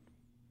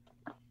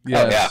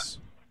 Yes.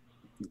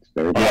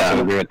 I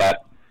also agree with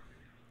that.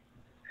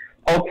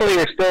 Hopefully,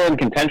 you're still in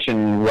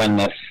contention when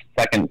the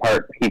second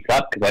part heats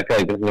up, because I feel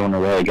like this is when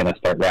we're really going to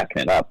start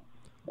wrapping it up.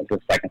 It's the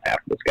second half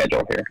of the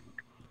schedule here.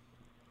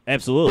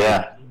 Absolutely.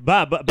 Yeah.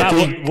 Bob,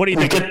 what do you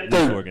think of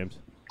these 4 games?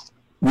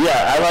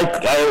 Yeah,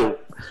 I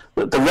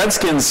the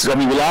Redskins. I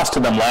mean, we lost to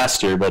them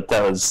last year, but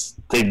that was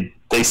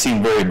they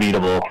seemed very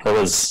beatable. That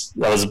was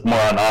more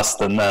on us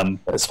than them,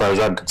 as far as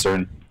I'm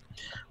concerned.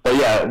 But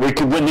yeah, we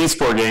could win these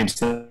 4 games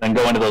and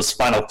go into those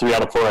final 3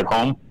 out of 4 at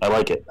home. I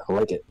like it.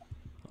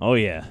 Oh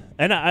yeah,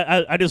 and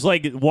I just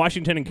like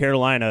Washington and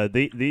Carolina.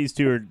 These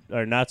two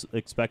are not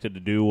expected to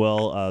do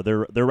well.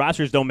 Their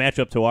rosters don't match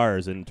up to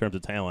ours in terms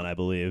of talent, I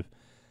believe.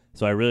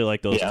 So I really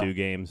like those 2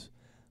 games.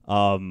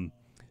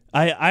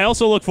 I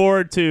also look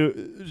forward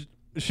to,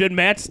 should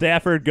Matt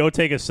Stafford go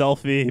take a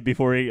selfie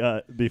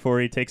before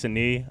he takes a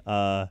knee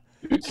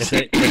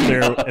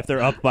if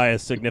they're up by a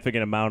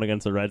significant amount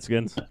against the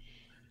Redskins,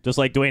 just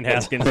like Dwayne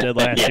Haskins did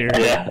last year.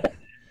 Yeah.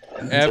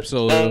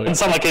 Absolutely.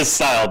 It's not like his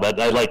style, but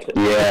I like it.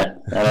 Yeah,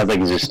 I don't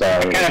think it's his style.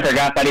 I kind of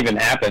forgot that even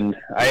happened.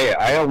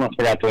 I almost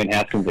forgot Dwayne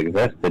Haskins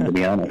existed, to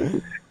be honest.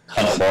 It's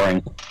kind of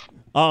boring.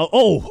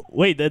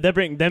 Wait,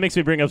 that makes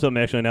me bring up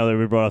something actually now that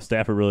we brought up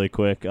Stafford really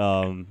quick.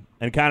 And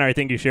Connor, I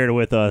think you shared it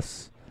with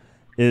us.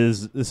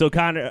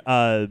 Connor,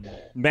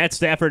 Matt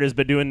Stafford has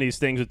been doing these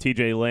things with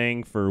TJ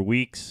Lang for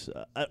weeks,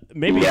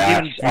 maybe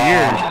even for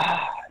years.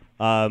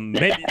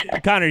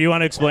 Connor, you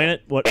want to explain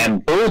it? What?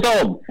 And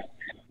boozled.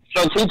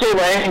 So TJ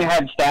Lang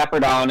had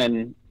Stafford on,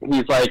 and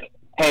he's like,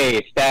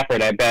 "Hey,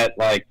 Stafford, I bet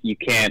like you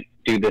can't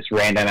do this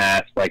random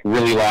ass like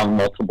really long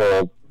long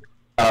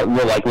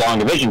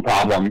division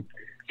problem."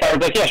 So I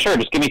was like, "Yeah, sure,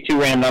 just give me 2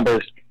 random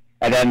numbers."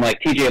 And then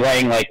like TJ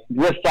Lang like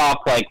lists off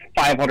like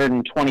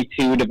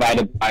 522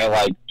 divided by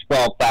like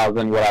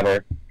 12,000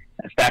 whatever.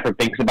 And Stafford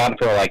thinks about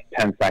it for like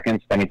 10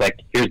 seconds. Then he's like,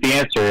 "Here's the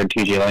answer." And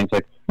TJ Lang's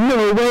like,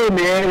 "No way,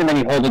 man!" And then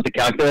he holds up the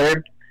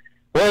calculator.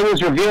 Well, it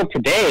was revealed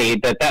today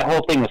that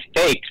whole thing was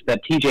faked, that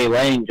TJ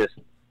Lang just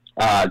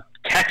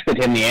texted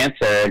him the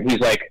answer, and he's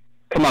like,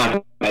 "Come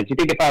on, man, do you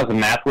think if I was a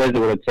math whiz, it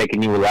would have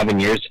taken you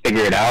 11 years to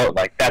figure it out?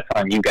 Like, that's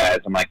on you guys."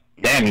 I'm like,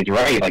 damn, he's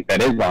right. Like,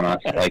 that is on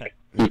us. Like,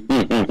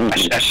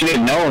 I should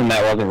have known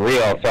that wasn't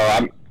real. So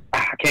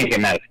I can't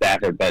get mad at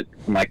Stafford, but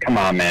I'm like, come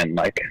on, man.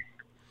 Like,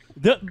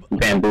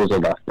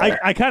 bamboozled us there.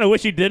 I kind of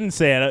wish he didn't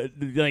say it.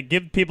 Like,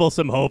 give people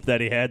some hope that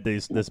he had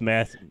this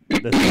math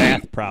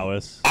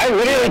prowess. I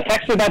literally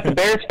texted that to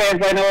Bears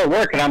fans I know at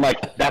work, and I'm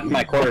like, "That's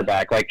my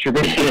quarterback." Like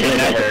Trubisky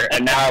never,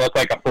 and now I look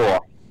like a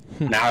fool.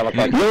 Now I look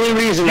like The only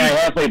reason I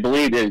halfway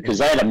believed it is because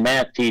I had a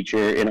math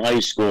teacher in high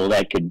school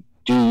that could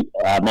do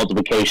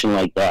multiplication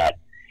like that.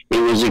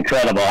 It was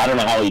incredible. I don't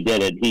know how he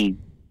did it. He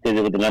did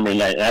it with the number,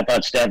 and I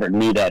thought Stafford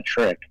knew that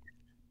trick.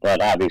 But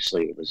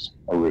obviously it was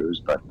a ruse.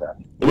 But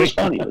it was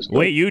funny. It was good.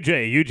 Wait,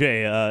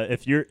 UJ,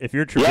 if you're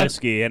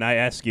Trubisky and I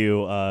ask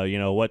you,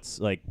 what's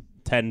like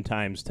 10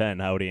 times 10?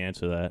 How would he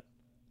answer that?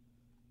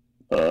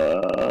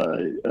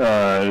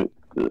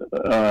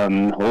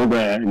 Hold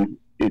on.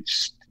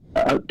 It's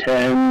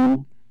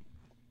 10.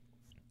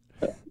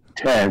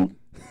 10.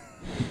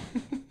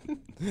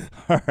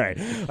 All right,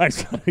 I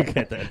just gotta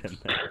get that in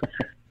there.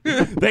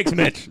 Thanks,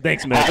 Mitch. You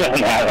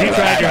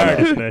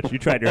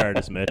tried your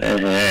hardest, Mitch.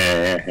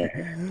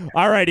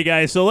 All righty,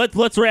 guys. So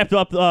let's wrap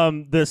up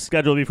this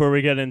schedule before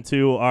we get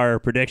into our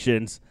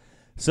predictions.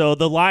 So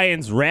the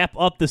Lions wrap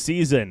up the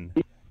season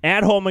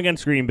at home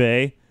against Green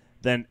Bay,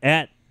 then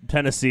at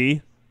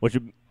Tennessee, which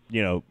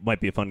might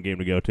be a fun game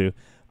to go to.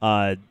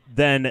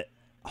 Then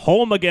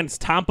home against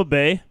Tampa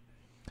Bay,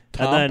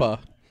 and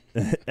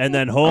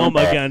then home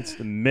against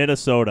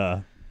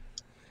Minnesota.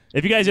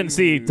 If you guys didn't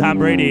see, Tom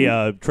Brady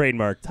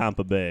trademarked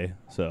Tampa Bay.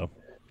 So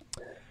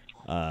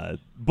the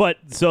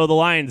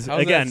Lions,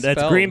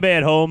 that's Green Bay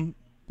at home,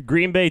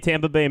 Green Bay,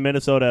 Tampa Bay,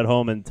 Minnesota at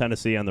home, and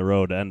Tennessee on the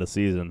road to end the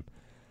season.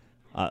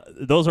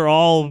 Those are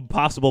all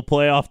possible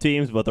playoff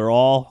teams, but they're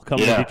all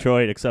coming to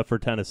Detroit except for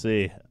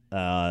Tennessee.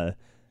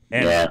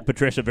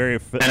 Patricia, very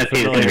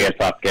Tennessee's going to be a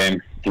tough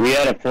game. 3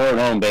 out of 4 at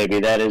home,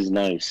 baby. That is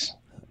nice.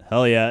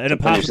 Hell yeah. And a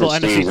possible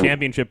NFC season.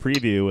 Championship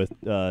preview with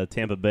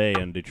Tampa Bay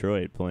and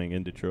Detroit playing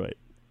in Detroit.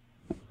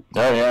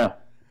 Oh, yeah.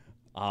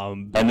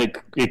 And it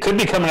could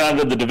be coming out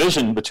of the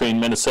division between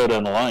Minnesota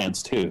and the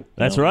Lions, too.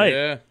 That's right.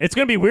 Yeah. It's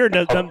going to be weird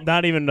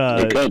not even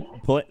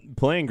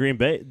playing Green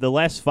Bay. The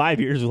last 5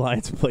 years, the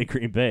Lions play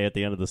Green Bay at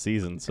the end of the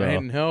season. So I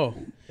know.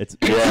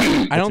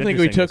 I don't think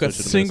we took a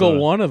single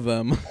one of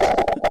them.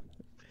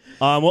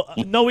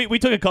 No, we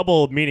took a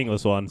couple of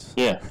meaningless ones.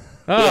 Yeah.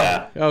 Oh,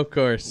 Yeah. of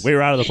course. We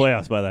were out of the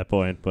playoffs by that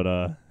point,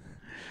 but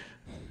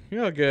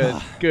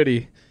good.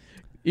 Goody.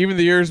 Even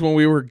the years when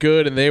we were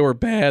good and they were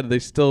bad, they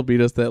still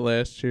beat us that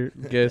last year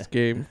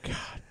game. God.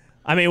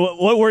 I mean,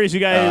 what worries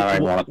you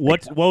guys?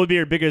 What would be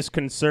your biggest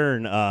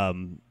concern,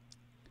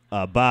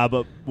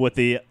 Bob, with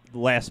the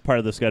last part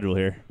of the schedule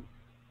here?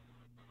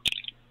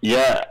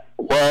 Yeah.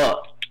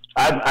 Well,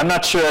 I'm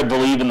not sure I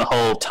believe in the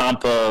whole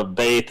Tampa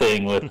Bay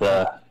thing with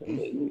Brady.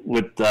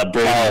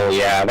 Oh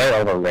yeah,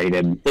 they're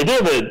overrated. They do,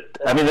 but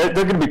I mean, they're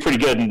going to be pretty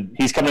good, and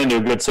he's coming into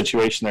a good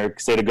situation there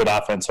because they had a good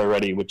offense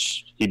already,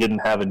 which he didn't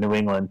have in New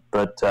England.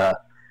 But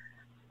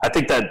I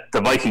think that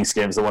the Vikings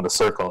game is the one to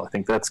circle. I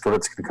think that's what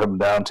it's going to come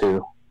down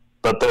to.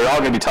 But they're all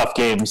going to be tough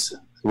games.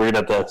 We're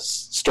going to have to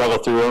struggle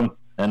through them,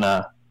 and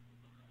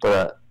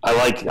but I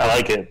like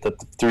it that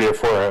the 3 or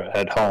 4 are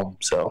at home.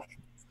 So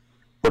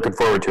looking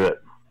forward to it.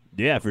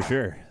 Yeah, for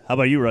sure. How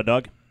about you, Rud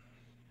Dog?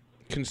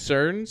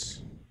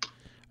 Concerns?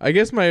 I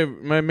guess my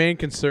main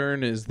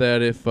concern is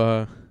that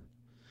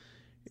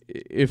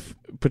if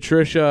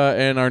Patricia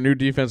and our new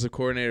defensive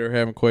coordinator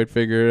haven't quite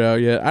figured it out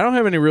yet, I don't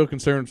have any real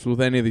concerns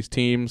with any of these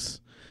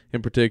teams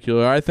in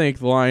particular. I think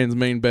the Lions'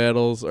 main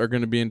battles are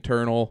going to be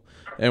internal,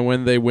 and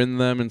when they win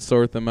them and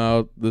sort them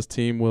out, this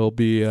team will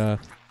be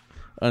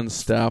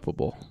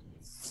unstoppable.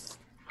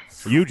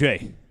 You,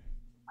 Jay.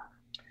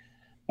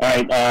 All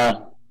right.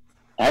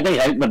 I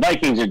think the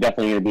Vikings are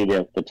definitely going to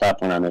be the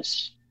top one on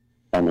this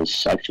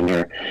section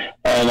here.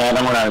 And I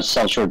don't want to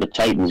sell short the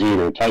Titans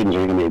either. The Titans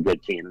are going to be a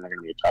good team, and they're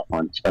going to be a tough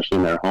one, especially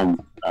in their home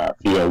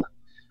field.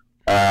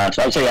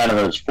 So I'd say out of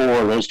those 4,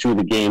 those 2 of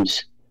the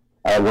games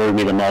worry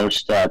me the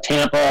most.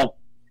 Tampa,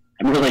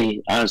 I'm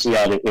really, honestly,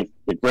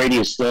 if Brady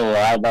is still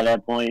alive by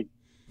that point,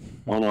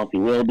 I don't know if he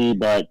will be,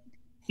 but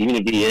even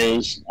if he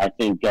is, I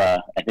think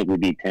we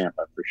beat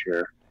Tampa for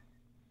sure.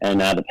 And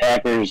the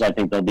Packers, I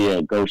think they'll be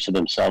a ghost of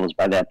themselves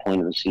by that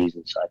point of the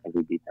season, so I think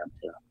we beat them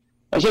too.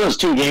 So those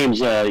 2 games,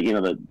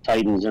 the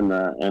Titans and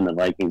the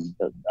Vikings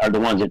are the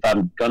ones, if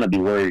I'm going to be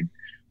worried,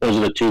 those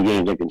are the 2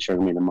 games that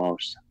concern me the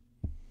most.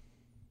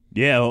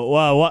 Yeah,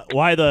 well,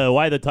 why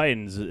the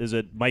Titans? Is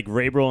it Mike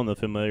Vrabel and the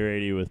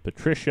familiarity with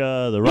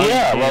Patricia? The run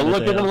yeah, game well, that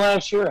look they at them have?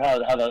 last year, how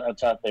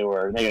tough they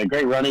were. They had a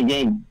great running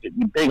game,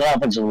 big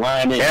offensive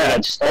line. They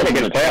had They had a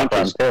good playoff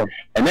run too.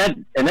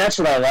 And that's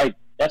what I like.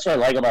 That's what I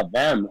like about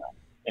them,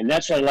 and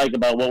that's what I like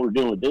about what we're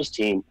doing with this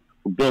team.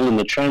 We're building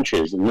the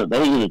trenches, and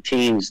those are the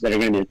teams that are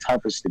going to be the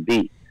toughest to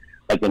beat,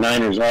 like the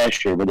Niners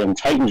last year. But then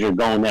Titans are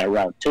going that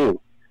route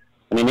too.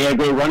 I mean, they had a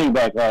great running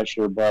back last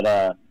year, but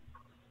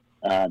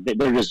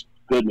they're just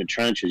good in the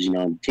trenches.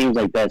 Teams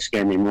like that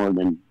scare me more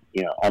than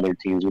other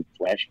teams with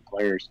flashy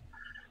players.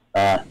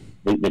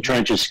 The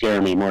trenches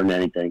scare me more than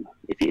anything.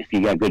 If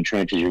you got good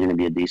trenches, you're going to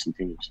be a decent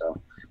team.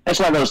 So that's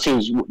why those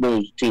teams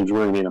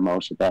worry me the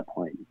most at that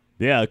point.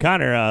 Yeah,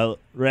 Connor,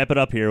 wrap it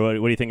up here. What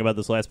do you think about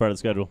this last part of the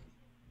schedule?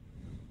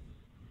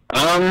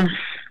 I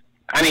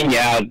mean,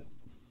 yeah,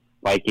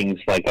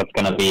 Vikings, that's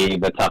going to be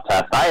the tough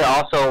test. I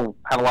also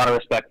have a lot of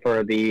respect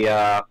for the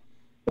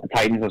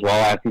Titans as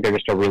well. I think they're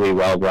just a really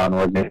well-run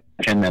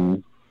organization,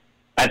 and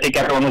I think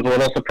everyone was a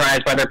little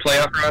surprised by their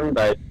playoff run,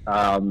 but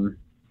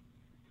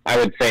I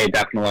would say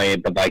definitely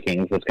the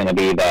Vikings is going to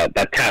be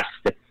the test.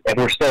 If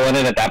we're still in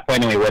it at that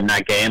point and we win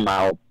that game,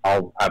 I'll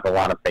have a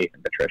lot of faith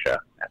in Patricia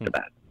after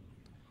that.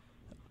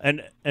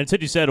 And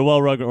since you said a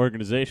well-run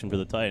organization for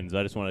the Titans,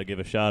 I just want to give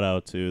a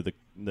shout-out to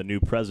the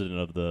new president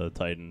of the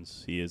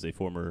Titans. He is a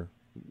former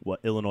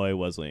Illinois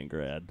Wesleyan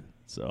grad.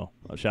 So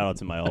a shout-out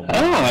to my alma mater.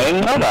 Oh, I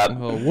didn't know that.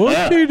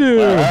 What'd he do?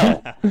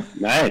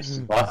 Nice.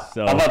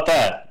 So, How about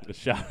that?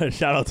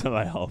 Shout-out to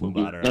my alma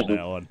mater on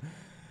that one.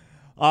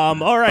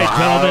 All right,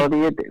 How gentlemen.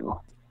 do you do?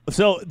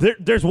 So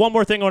there's one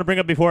more thing I want to bring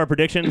up before our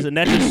predictions, and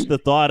that's just the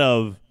thought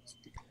of,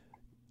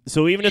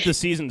 so even if the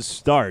season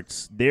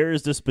starts, there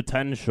is this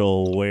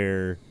potential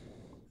where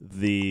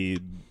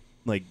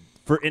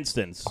for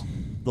instance,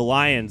 the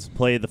Lions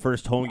play the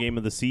first home game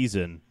of the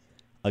season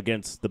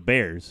against the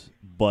Bears,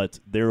 but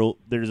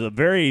there's a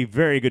very,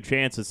 very good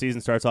chance the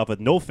season starts off with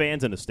no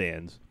fans in the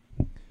stands.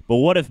 But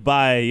what if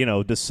by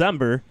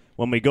December,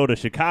 when we go to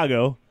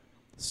Chicago,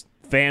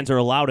 fans are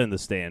allowed in the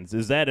stands?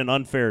 Is that an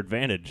unfair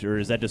advantage, or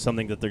is that just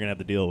something that they're going to have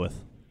to deal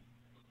with?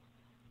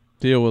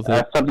 Deal with it.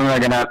 That's something they're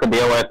going to have to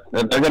deal with.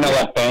 They're going to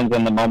let fans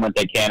in the moment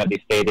they can at these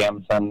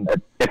stadiums, and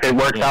if it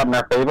works out in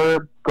our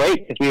favor,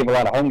 great, because we have a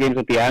lot of home games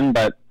at the end,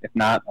 but if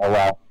not, oh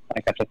well. I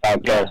think that's just how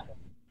it goes.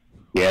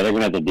 Yeah, they're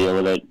going to have to deal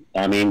with it.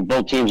 I mean,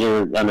 both teams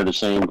are under the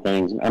same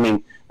things. I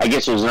mean, I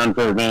guess it was an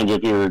unfair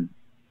advantage if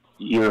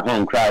your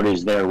home crowd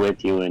is there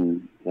with you,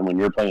 and when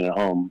you're playing at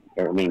home,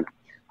 or, I mean,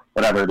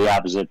 whatever, the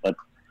opposite, but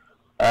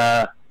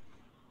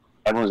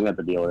everyone's going to have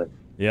to deal with it.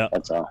 Yeah.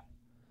 That's all.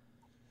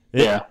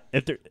 Yeah.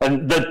 If they're,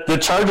 And the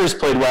Chargers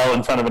played well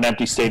in front of an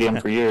empty stadium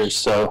for years,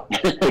 so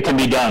it can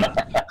be done.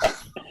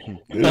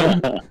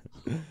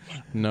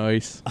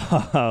 Nice.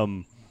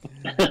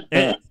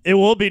 it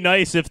will be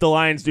nice if the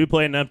Lions do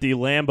play an empty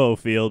Lambeau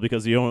Field,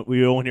 because we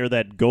won't hear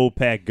that "Go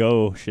Pack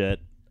Go" shit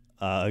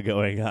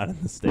going on in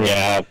the stadium.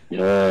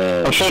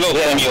 Yeah. I'm sure they'll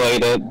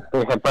simulate it.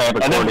 They'll probably have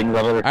recordings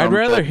of it. or I'd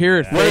rather something. hear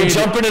it When they fade.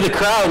 jump into the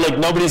crowd, like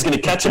nobody's going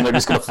to catch them. They're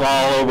just going to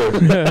fall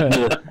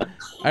over.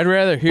 I'd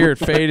rather hear it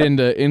fade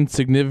into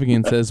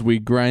insignificance as we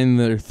grind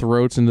their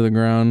throats into the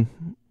ground.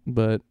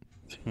 But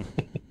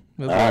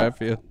that's how I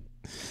feel.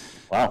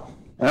 Wow.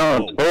 No,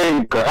 it's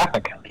very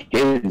graphic.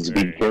 Kids,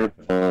 be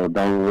careful.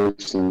 Don't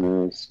listen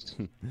to this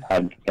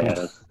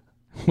podcast.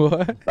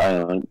 What?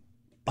 Silent.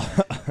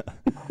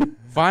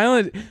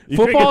 Violent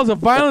football is a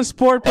violent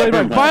sport played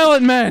by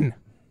violent men.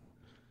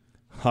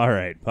 All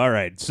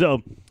right.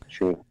 So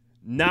True.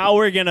 now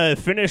we're gonna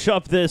finish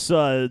up this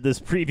this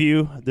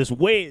preview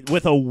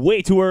with a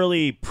way too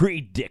early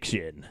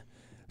prediction.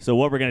 So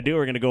what we're gonna do,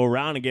 we're gonna go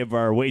around and give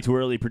our way too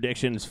early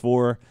predictions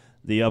for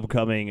the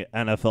upcoming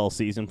NFL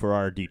season for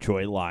our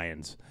Detroit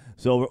Lions.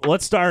 So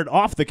let's start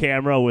off the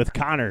camera with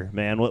Connor.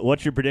 Man,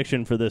 what's your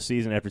prediction for this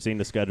season after seeing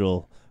the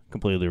schedule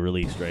completely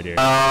released right here?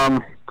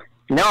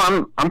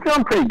 No, I'm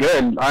feeling pretty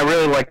good. I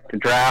really like the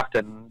draft,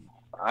 and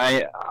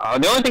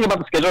the only thing about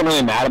the schedule I'm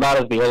really mad about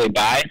is the early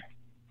bye.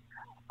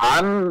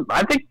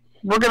 I think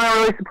we're going to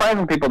really surprise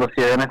some people this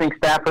year, and I think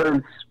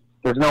Stafford's,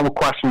 there's no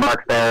question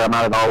marks there. I'm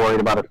not at all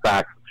worried about his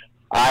sacks.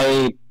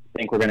 I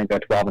think we're going to go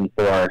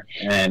 12-4,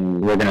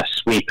 and we're going to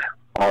sweep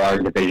all our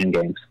division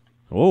games.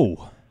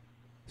 Oh,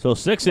 so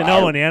 6-0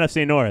 in the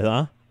NFC North,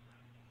 huh?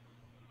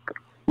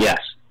 Yes,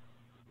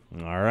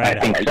 All right, I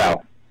think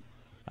so.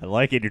 I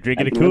like it. You're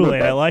drinking the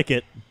Kool-Aid. I like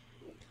it.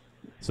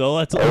 So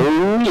let's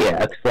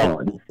That's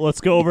fun.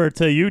 let's go over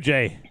to you,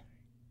 Jay.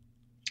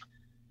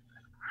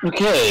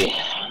 Okay.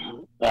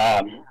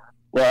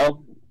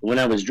 Well, when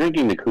I was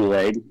drinking the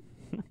Kool-Aid,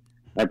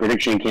 my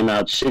prediction came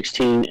out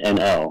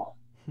 16-0.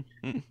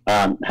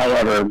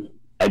 However,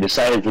 I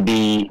decided to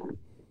be,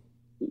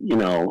 a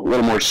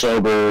little more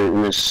sober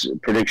in this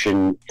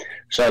prediction,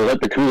 so I let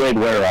the Kool-Aid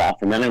wear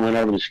off, and then I went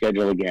over the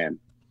schedule again,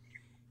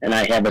 and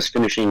I have us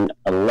finishing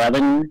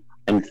 11-5.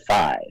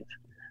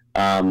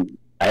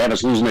 I have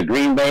us losing to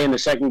Green Bay in the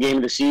second game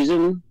of the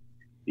season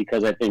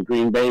because I think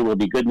Green Bay will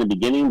be good in the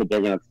beginning, but they're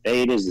going to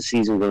fade as the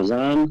season goes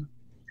on.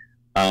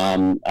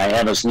 I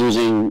have us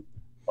losing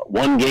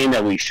one game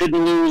that we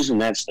shouldn't lose, and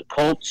that's the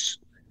Colts.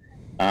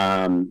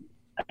 I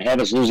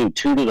have us losing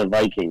 2 to the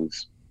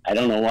Vikings. I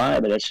don't know why,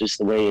 but that's just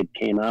the way it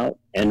came out.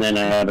 And then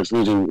I have us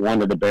losing 1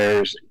 to the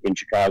Bears in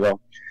Chicago.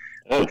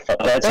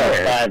 That's our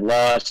 5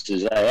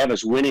 losses. I have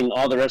us winning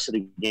all the rest of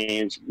the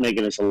games,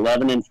 making us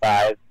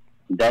 11-5.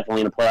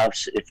 Definitely in the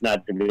playoffs, if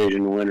not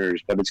division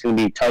winners. But it's going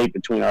to be tight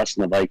between us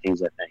and the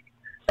Vikings, I think.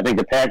 I think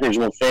the Packers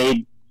will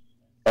fade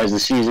as the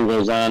season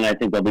goes on. I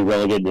think they'll be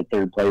relegated to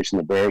third place, and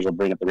the Bears will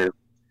bring up the rear.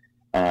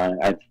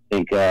 I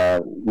think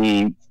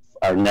we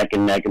are neck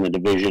and neck in the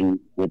division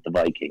with the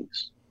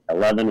Vikings.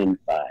 11-5.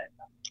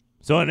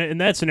 So in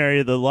that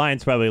scenario, the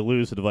Lions probably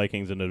lose to the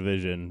Vikings in the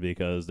division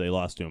because they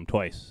lost to them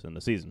twice in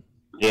the season.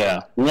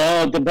 Yeah.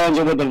 Well, it depends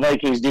on what the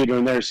Vikings do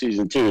during their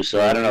season too. So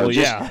I don't know.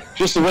 Well,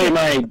 just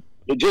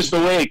the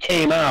way it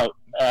came out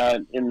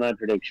in my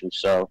prediction.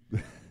 So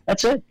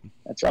that's it.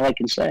 That's all I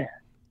can say.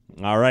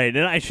 All right,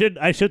 and I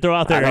should throw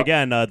out there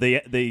again.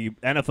 The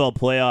NFL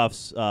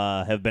playoffs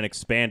have been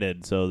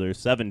expanded, so there's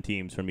 7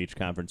 teams from each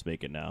conference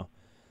make it now.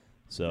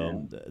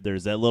 So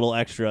there's that little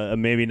extra,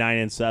 maybe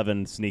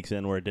 9-7 sneaks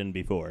in where it didn't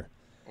before,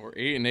 Or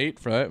 8-8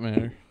 for that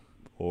matter.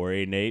 or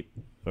 8-8,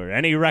 or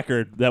any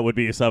record that would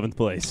be a 7th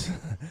place.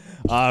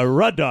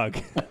 Rud Dog,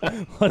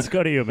 let's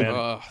go to you,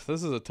 man.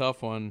 This is a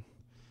tough one,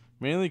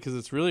 mainly because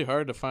it's really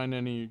hard to find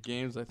any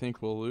games I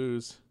think we'll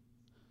lose.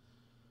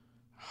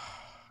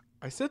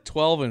 I said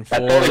 12-4.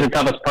 That's always the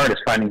toughest part is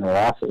finding the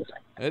losses.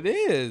 It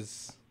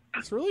is.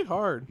 It's really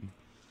hard.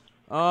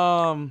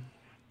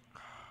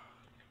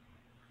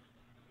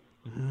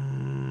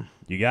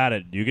 You got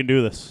it. You can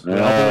do this. We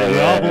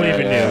all believe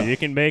in you. You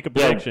can make a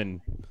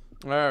prediction.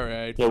 All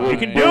right. Yeah, You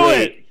can do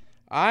it.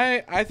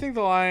 I think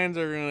the Lions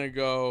are going to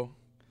go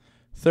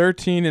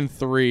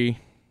 13-3.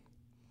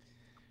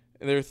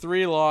 Their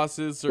 3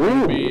 losses are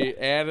going to be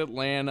at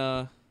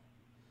Atlanta,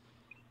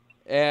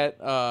 at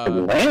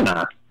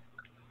Atlanta.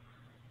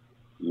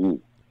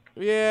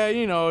 yeah,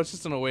 it's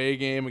just an away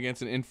game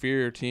against an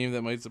inferior team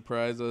that might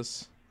surprise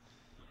us.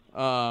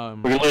 We're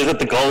going to lose at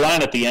the goal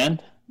line at the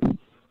end.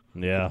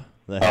 Yeah,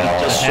 the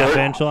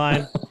half-inch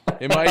line.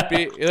 It might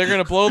be. They're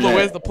going to blow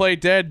the play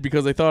dead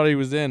because they thought he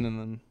was in, and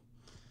then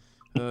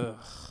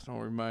don't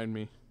remind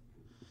me.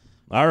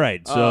 All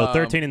right, so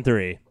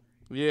 13-3.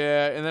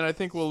 Yeah, and then I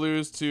think we'll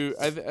lose to.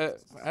 I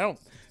don't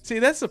see.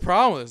 That's the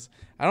problem. Is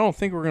I don't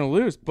think we're going to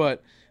lose,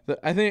 but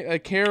I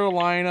think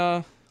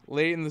Carolina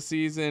late in the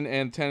season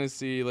and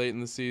Tennessee late in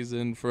the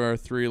season for our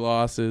 3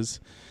 losses.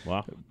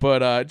 Wow.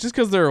 But just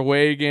because they're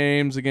away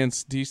games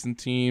against decent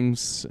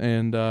teams,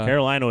 and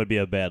Carolina would be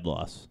a bad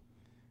loss.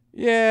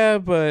 yeah,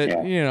 but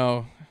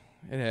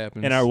it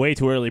happens. In our way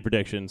too early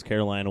predictions,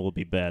 Carolina will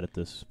be bad at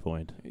this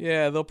point.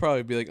 Yeah, they'll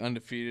probably be like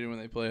undefeated when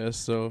they play us,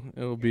 so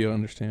it'll be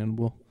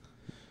understandable.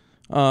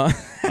 All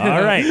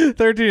right.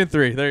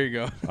 13-3. There you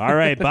go. All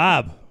right,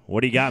 Bob,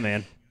 what do you got,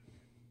 man?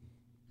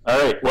 All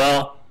right.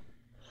 Well,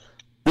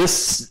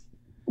 the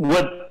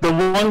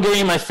one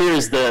game I fear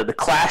is the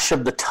clash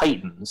of the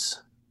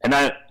Titans, and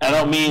I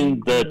don't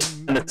mean the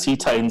Tennessee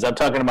Titans. I'm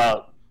talking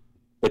about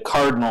the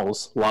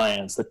Cardinals,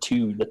 Lions, the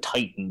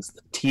Titans,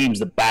 the teams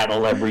that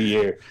battle every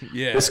year.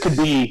 Yeah. This could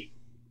be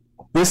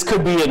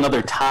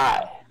another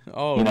tie.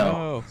 Oh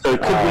no. So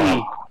it could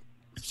be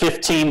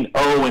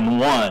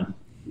 15-0-1.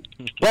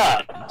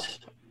 But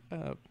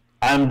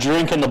I'm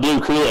drinking the blue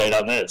Kool-Aid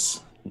on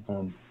this.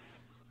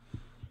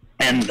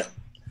 And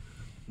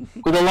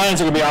Well, the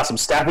Lions are going to be awesome.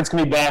 Stafford's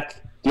going to be back.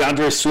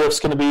 DeAndre Swift's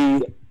going to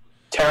be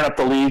tearing up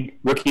the league.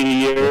 Rookie of the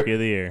year. Rookie of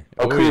the year.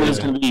 Okuda's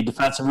going to be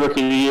defensive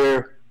rookie of the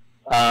year.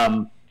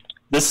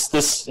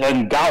 This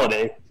and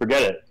Galladay,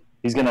 forget it.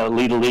 He's going to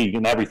lead the league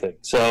in everything.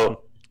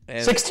 So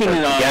 16-0.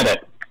 Get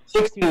it.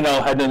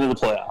 16-0 heading into the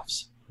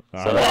playoffs.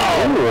 All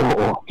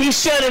right. He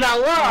said it out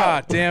loud.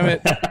 Ah, damn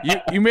it!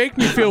 You make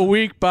me feel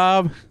weak,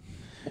 Bob.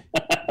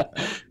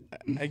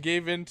 I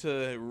gave in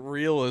to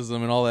realism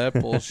and all that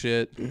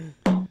bullshit.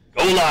 Go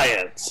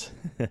Lions!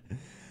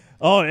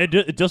 Oh,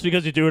 just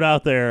because you threw it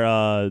out there,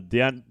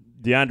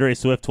 DeAndre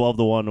Swift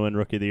 12-1 to win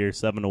Rookie of the Year,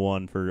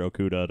 7-1 for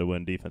Okudah to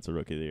win Defensive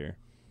Rookie of the Year.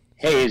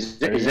 Hey,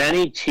 has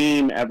any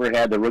team ever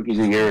had the Rookies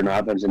of the Year in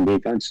offense and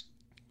defense?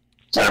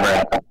 Never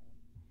happened.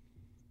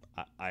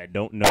 I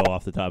don't know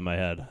off the top of my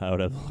head. I would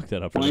have looked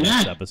that up for the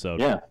next episode.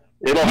 Yeah.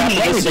 It'll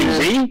happen this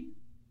year.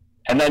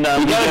 And then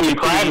You gotta be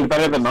MVP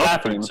better than most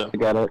Stafford, teams so. to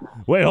get it.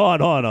 Wait,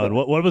 hold on.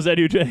 What was that,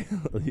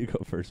 UJ? You go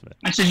first, man.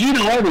 I said, you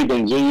know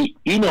everything.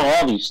 You know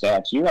all these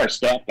stats. You're our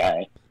stat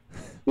guy.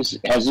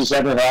 Has this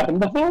ever happened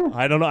before?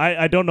 I don't know.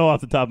 I don't know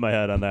off the top of my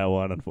head on that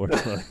one,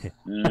 unfortunately.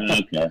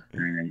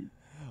 Okay.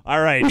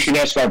 All right. We should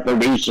ask our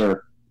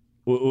producer.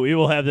 We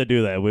will have to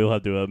do that. We will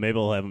have to. Maybe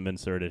we'll have him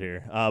inserted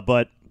here.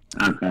 But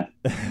Okay.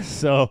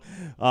 so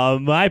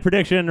my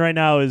prediction right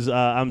now is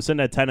I'm sitting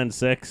at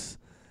 10-6.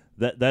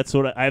 That's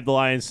what I have the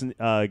Lions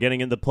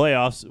getting into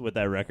playoffs with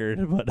that record.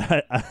 But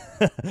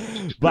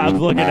Bob's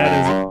looking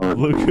at his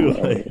blue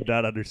Kool-Aid,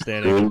 not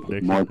understanding the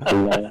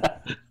prediction.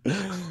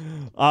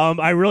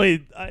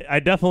 I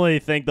definitely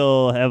think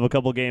they'll have a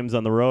couple games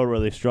on the road where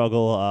they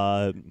struggle.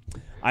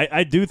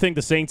 I do think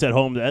the Saints at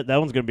home, that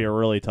one's going to be a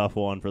really tough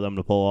one for them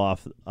to pull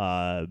off.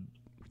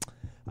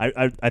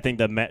 I think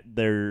that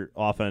their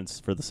offense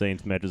for the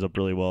Saints matches up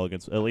really well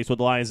against, at least what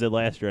the Lions did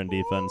last year on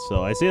defense.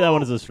 So I see that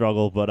one as a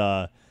struggle,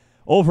 but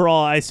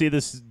overall I see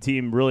this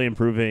team really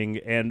improving,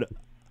 and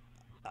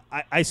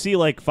I see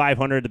like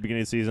 500 at the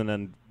beginning of the season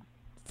and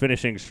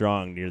finishing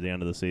strong near the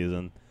end of the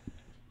season.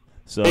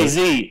 So Hey,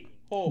 Z,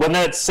 when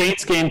that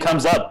Saints game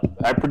comes up,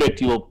 I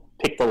predict you will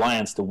pick the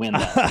Lions to win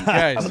that on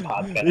Guys, the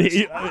podcast.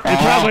 it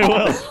probably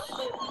will.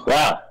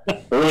 Wow.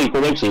 Early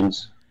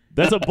predictions.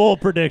 That's a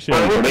bold prediction.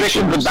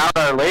 Predictions about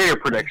our later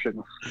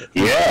predictions.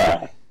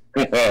 Yeah.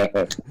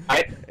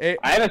 I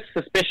have a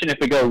suspicion if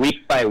we go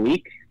week by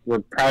week,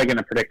 we're probably going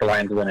to predict the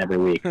Lions win every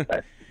week.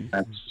 But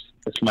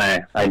that's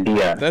my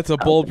idea. that's a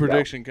bold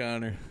prediction,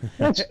 Connor.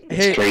 It's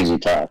Hey, crazy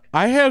talk.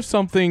 I have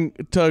something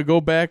to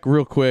go back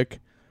real quick.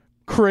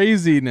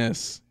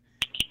 Craziness.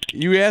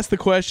 You asked the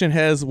question,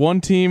 has one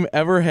team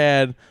ever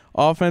had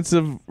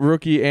offensive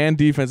rookie and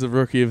defensive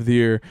rookie of the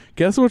year?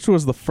 Guess which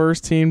was the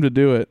first team to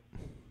do it?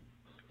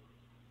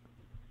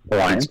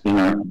 Lions.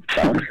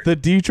 The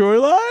Detroit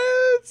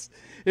Lions.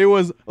 It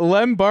was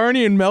Lem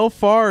Barney and Mel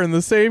Farr in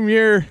the same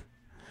year.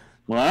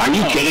 Are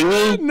you kidding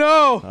me?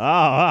 No. Oh,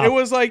 wow. It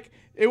was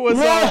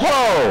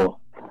Whoa!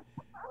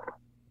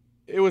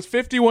 it was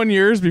 51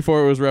 years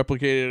before it was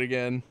replicated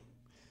again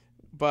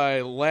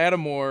by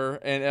Lattimore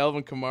and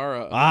Alvin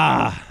Kamara.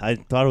 I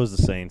thought it was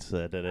the Saints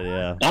that did it,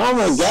 yeah. Oh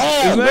my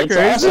God! Isn't that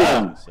That's crazy?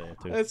 awesome. Say it,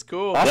 too. That's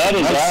cool. That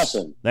is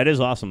awesome. That is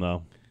awesome,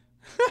 though.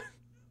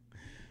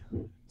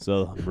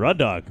 So, Rud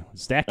Dog,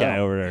 stat guy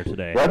over there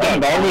today. What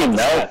about only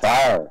Mel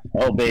Farr?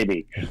 Oh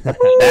baby, That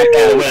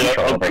guy over here.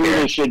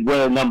 Okuda should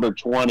wear number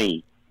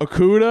 20.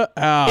 Okuda?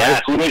 Yeah,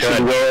 Okuda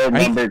should wear I-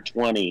 number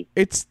 20.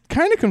 It's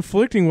kind of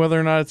conflicting whether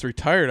or not it's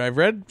retired. I've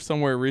read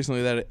somewhere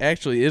recently that it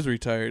actually is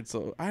retired,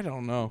 so I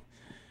don't know.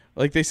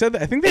 Like they said,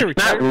 I think they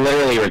It's not retired.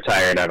 literally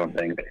retired, I don't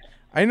think.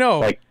 I know.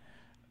 like,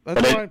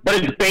 That's But, why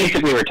but it's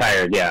basically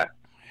retired, yeah.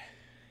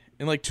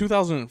 in like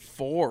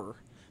 2004,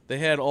 they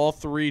had all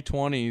three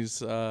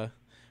 20s,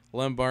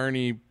 Lem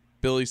Barney,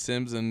 Billy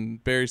Sims,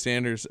 and Barry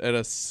Sanders at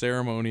a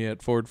ceremony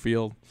at Ford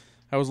Field.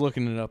 I was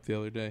looking it up the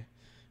other day.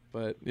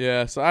 But,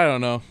 yeah, so I don't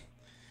know.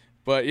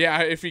 But,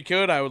 yeah, if he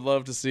could, I would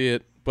love to see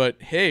it.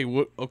 But, hey,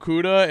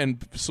 Okuda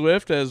and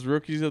Swift as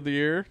rookies of the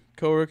year,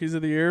 co-rookies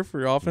of the year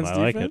for offense, I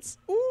like defense.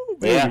 Ooh,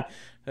 baby. Yeah.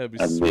 That'd be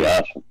That'd sweet. be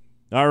awesome.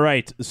 All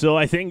right, so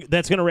I think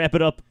that's going to wrap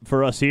it up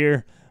for us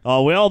here. We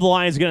all the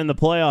Lions get in the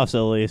playoffs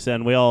at least,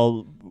 and we're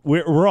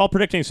all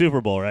predicting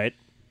Super Bowl, right?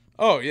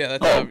 Oh, yeah,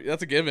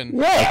 that's a given.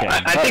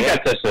 Yeah. I think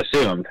that's just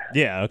assumed.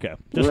 Yeah, okay.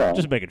 Yeah.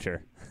 Just making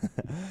sure.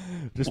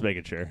 Just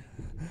making sure.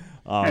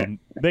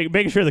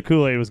 Making sure the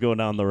Kool-Aid was going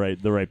down the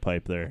right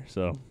pipe there.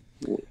 So.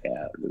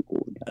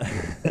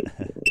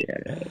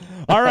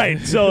 All right,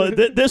 so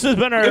this has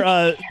been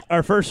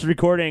our first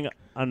recording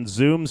on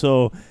Zoom.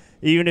 So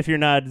even if you're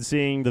not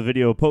seeing the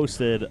video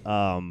posted,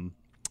 hopefully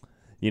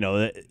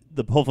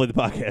the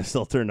podcast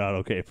still turned out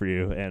okay for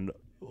you. And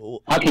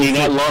How can you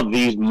not love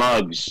these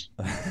mugs?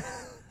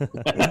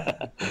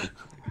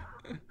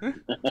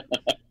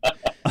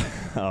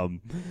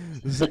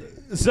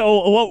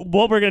 So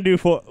what we're gonna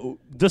do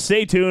just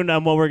stay tuned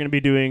on what we're gonna be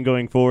doing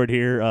going forward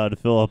here to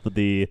fill up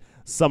the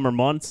summer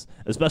months,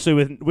 especially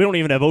we don't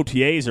even have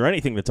OTAs or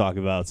anything to talk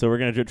about. So we're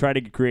gonna try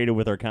to get creative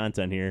with our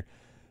content here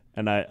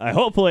And I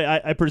hopefully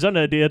I present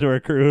an idea to our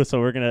crew, so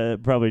we're gonna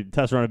probably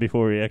test run it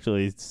before we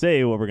actually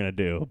say what we're gonna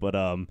do. But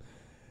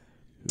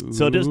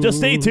so just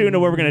stay tuned to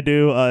what we're gonna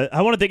do.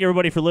 I want to thank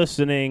everybody for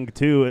listening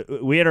too.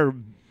 We had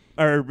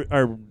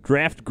our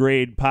draft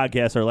grade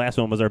podcast. Our last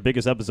one was our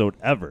biggest episode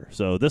ever.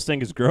 So this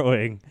thing is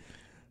growing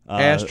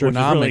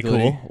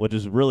astronomically, which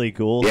is really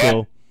cool. Yeah.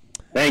 So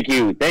Thank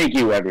you,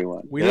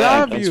 everyone. we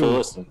love Thanks you. for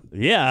listening.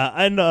 yeah,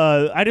 and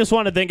I just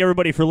want to thank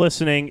everybody for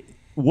listening.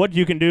 What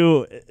you can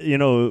do,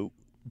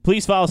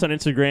 please follow us on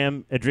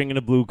Instagram at Drinking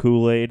the Blue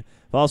Kool-Aid.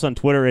 Follow us on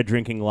Twitter at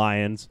Drinking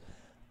Lions.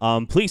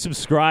 Please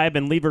subscribe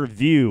and leave a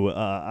review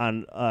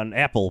on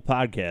Apple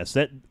Podcasts.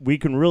 That we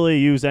can really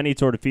use any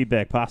sort of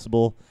feedback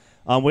possible.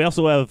 We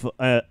also have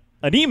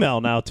an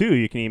email now too.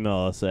 You can email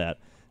us at.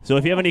 So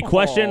if you have any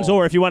questions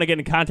or if you want to get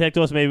in contact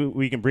with us, maybe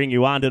we can bring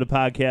you onto the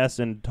podcast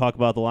and talk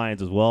about the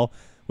Lions as well.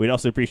 We'd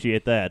also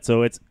appreciate that.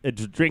 So it's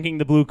Drinking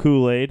the Blue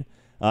Kool-Aid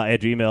at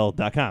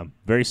gmail.com.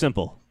 Very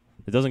simple.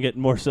 It doesn't get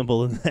more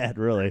simple than that,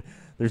 really.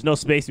 There's no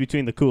space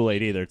between the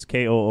Kool-Aid either. It's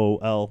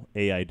Koolaid.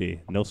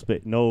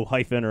 No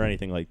hyphen or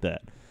anything like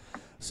that.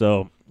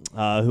 So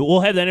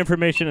we'll have that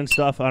information and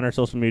stuff on our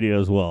social media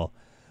as well.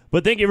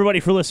 But thank you,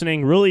 everybody, for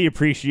listening. Really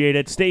appreciate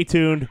it. Stay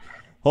tuned.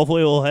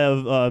 Hopefully we'll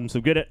have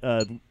some good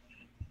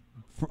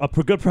a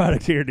good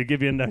product here to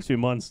give you in the next few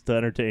months to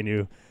entertain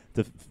you,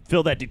 to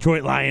fill that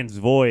Detroit Lions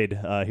void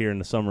here in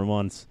the summer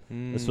months,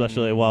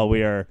 especially while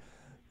we are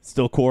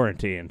still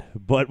quarantined.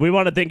 But we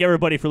want to thank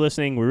everybody for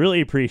listening. We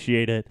really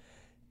appreciate it.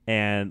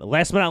 And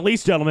last but not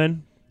least,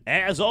 gentlemen,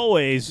 as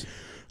always,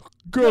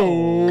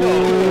 Go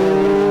Lions!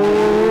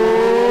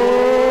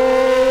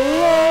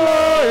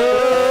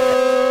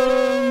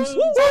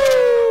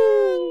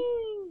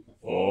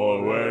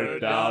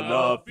 Forward down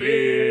the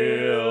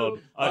field,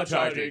 a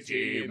charging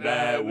team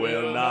that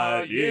will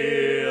not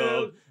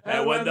yield.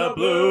 And when the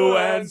blue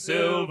and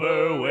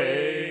silver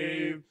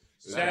wave,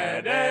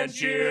 stand and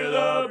cheer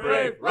the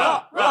brave.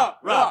 Rock, rock,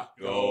 rock.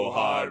 Go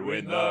hard,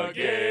 win the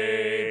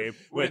game.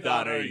 With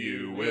honor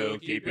you will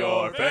keep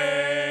your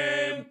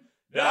fame.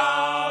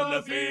 Down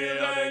the field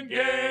and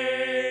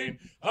gain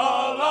a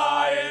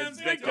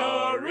Lions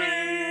victory.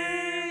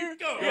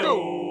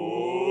 Go!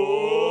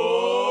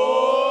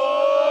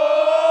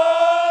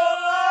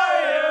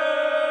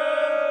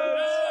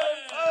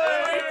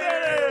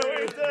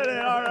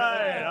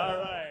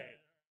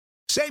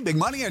 Save big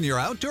money on your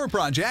outdoor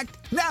project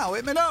now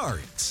at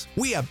Menards.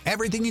 We have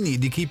everything you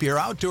need to keep your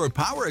outdoor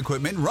power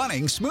equipment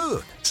running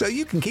smooth, so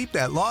you can keep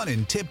that lawn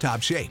in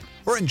tip-top shape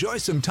or enjoy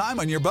some time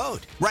on your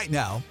boat. Right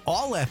now,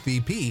 all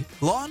FVP,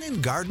 lawn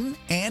and garden,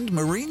 and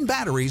marine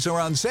batteries are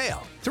on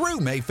sale through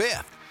May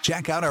 5th.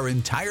 Check out our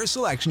entire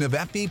selection of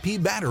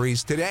FVP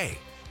batteries today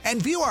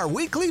and view our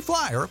weekly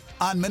flyer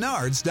on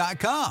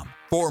Menards.com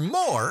for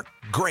more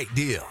great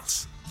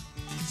deals.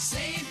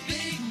 Save